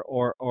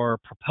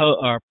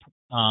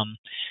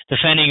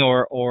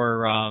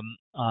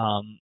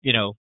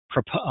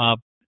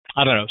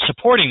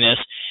supporting this,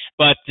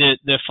 but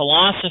the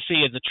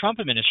philosophy of the Trump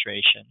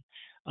administration,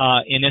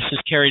 and this is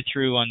carried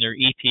through on their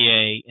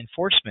EPA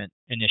enforcement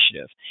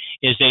initiative,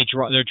 is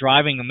they're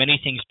driving many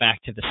things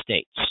back to the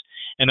states.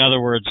 In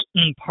other words,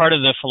 part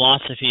of the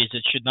philosophy is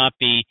it should not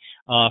be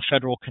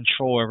federal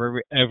control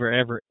over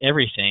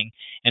everything,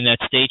 and that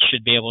states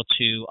should be able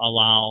to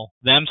allow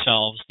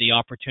themselves the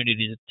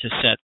opportunity to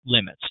set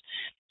limits.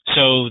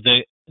 So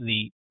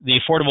the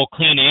Affordable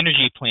Clean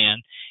Energy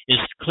Plan is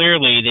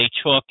clearly they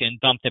took and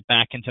dumped it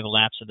back into the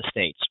laps of the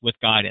states with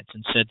guidance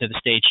and said to the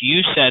states,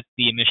 you set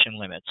the emission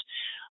limits.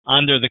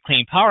 Under the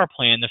Clean Power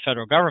Plan, the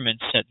federal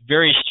government set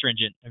very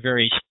stringent,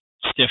 very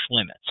stiff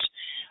limits.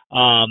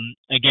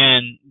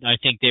 Again, I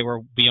think they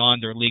were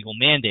beyond their legal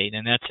mandate,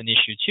 and that's an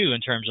issue too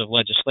in terms of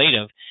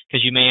legislative,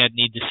 because you may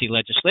need to see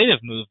legislative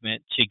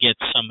movement to get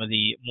some of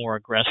the more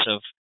aggressive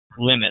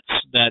limits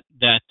that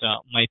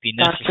might be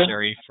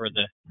necessary for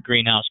the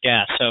greenhouse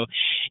gas. So,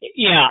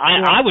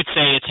 I would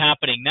say it's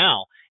happening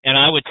now, and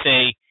I would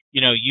say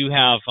you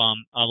have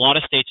a lot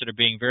of states that are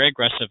being very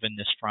aggressive in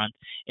this front,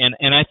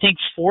 and I think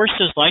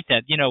forces like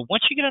that.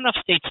 Once you get enough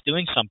states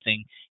doing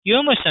something, you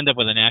almost end up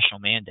with a national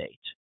mandate.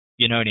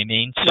 You know what I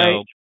mean?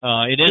 So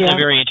it is a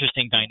very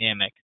interesting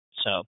dynamic.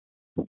 So.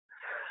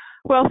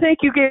 Well, thank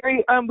you,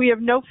 Gary. We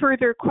have no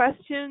further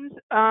questions.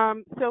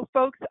 So,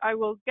 folks, I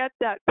will get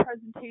that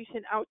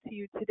presentation out to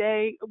you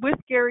today with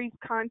Gary's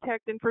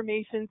contact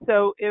information.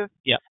 So if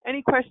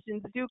any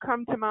questions do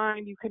come to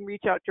mind, you can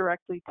reach out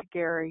directly to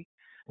Gary.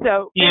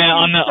 So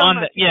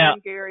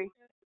Gary.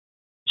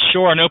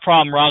 Sure, no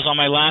problem, Roz. On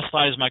my last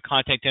slide is my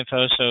contact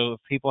info. So if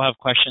people have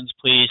questions,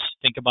 please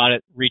think about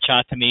it. Reach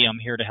out to me. I'm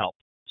here to help.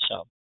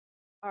 So.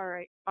 All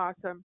right.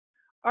 Awesome.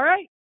 All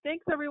right.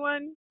 Thanks,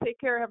 everyone. Take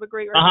care. Have a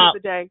great rest of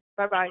the day.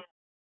 Bye-bye.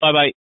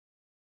 Bye-bye.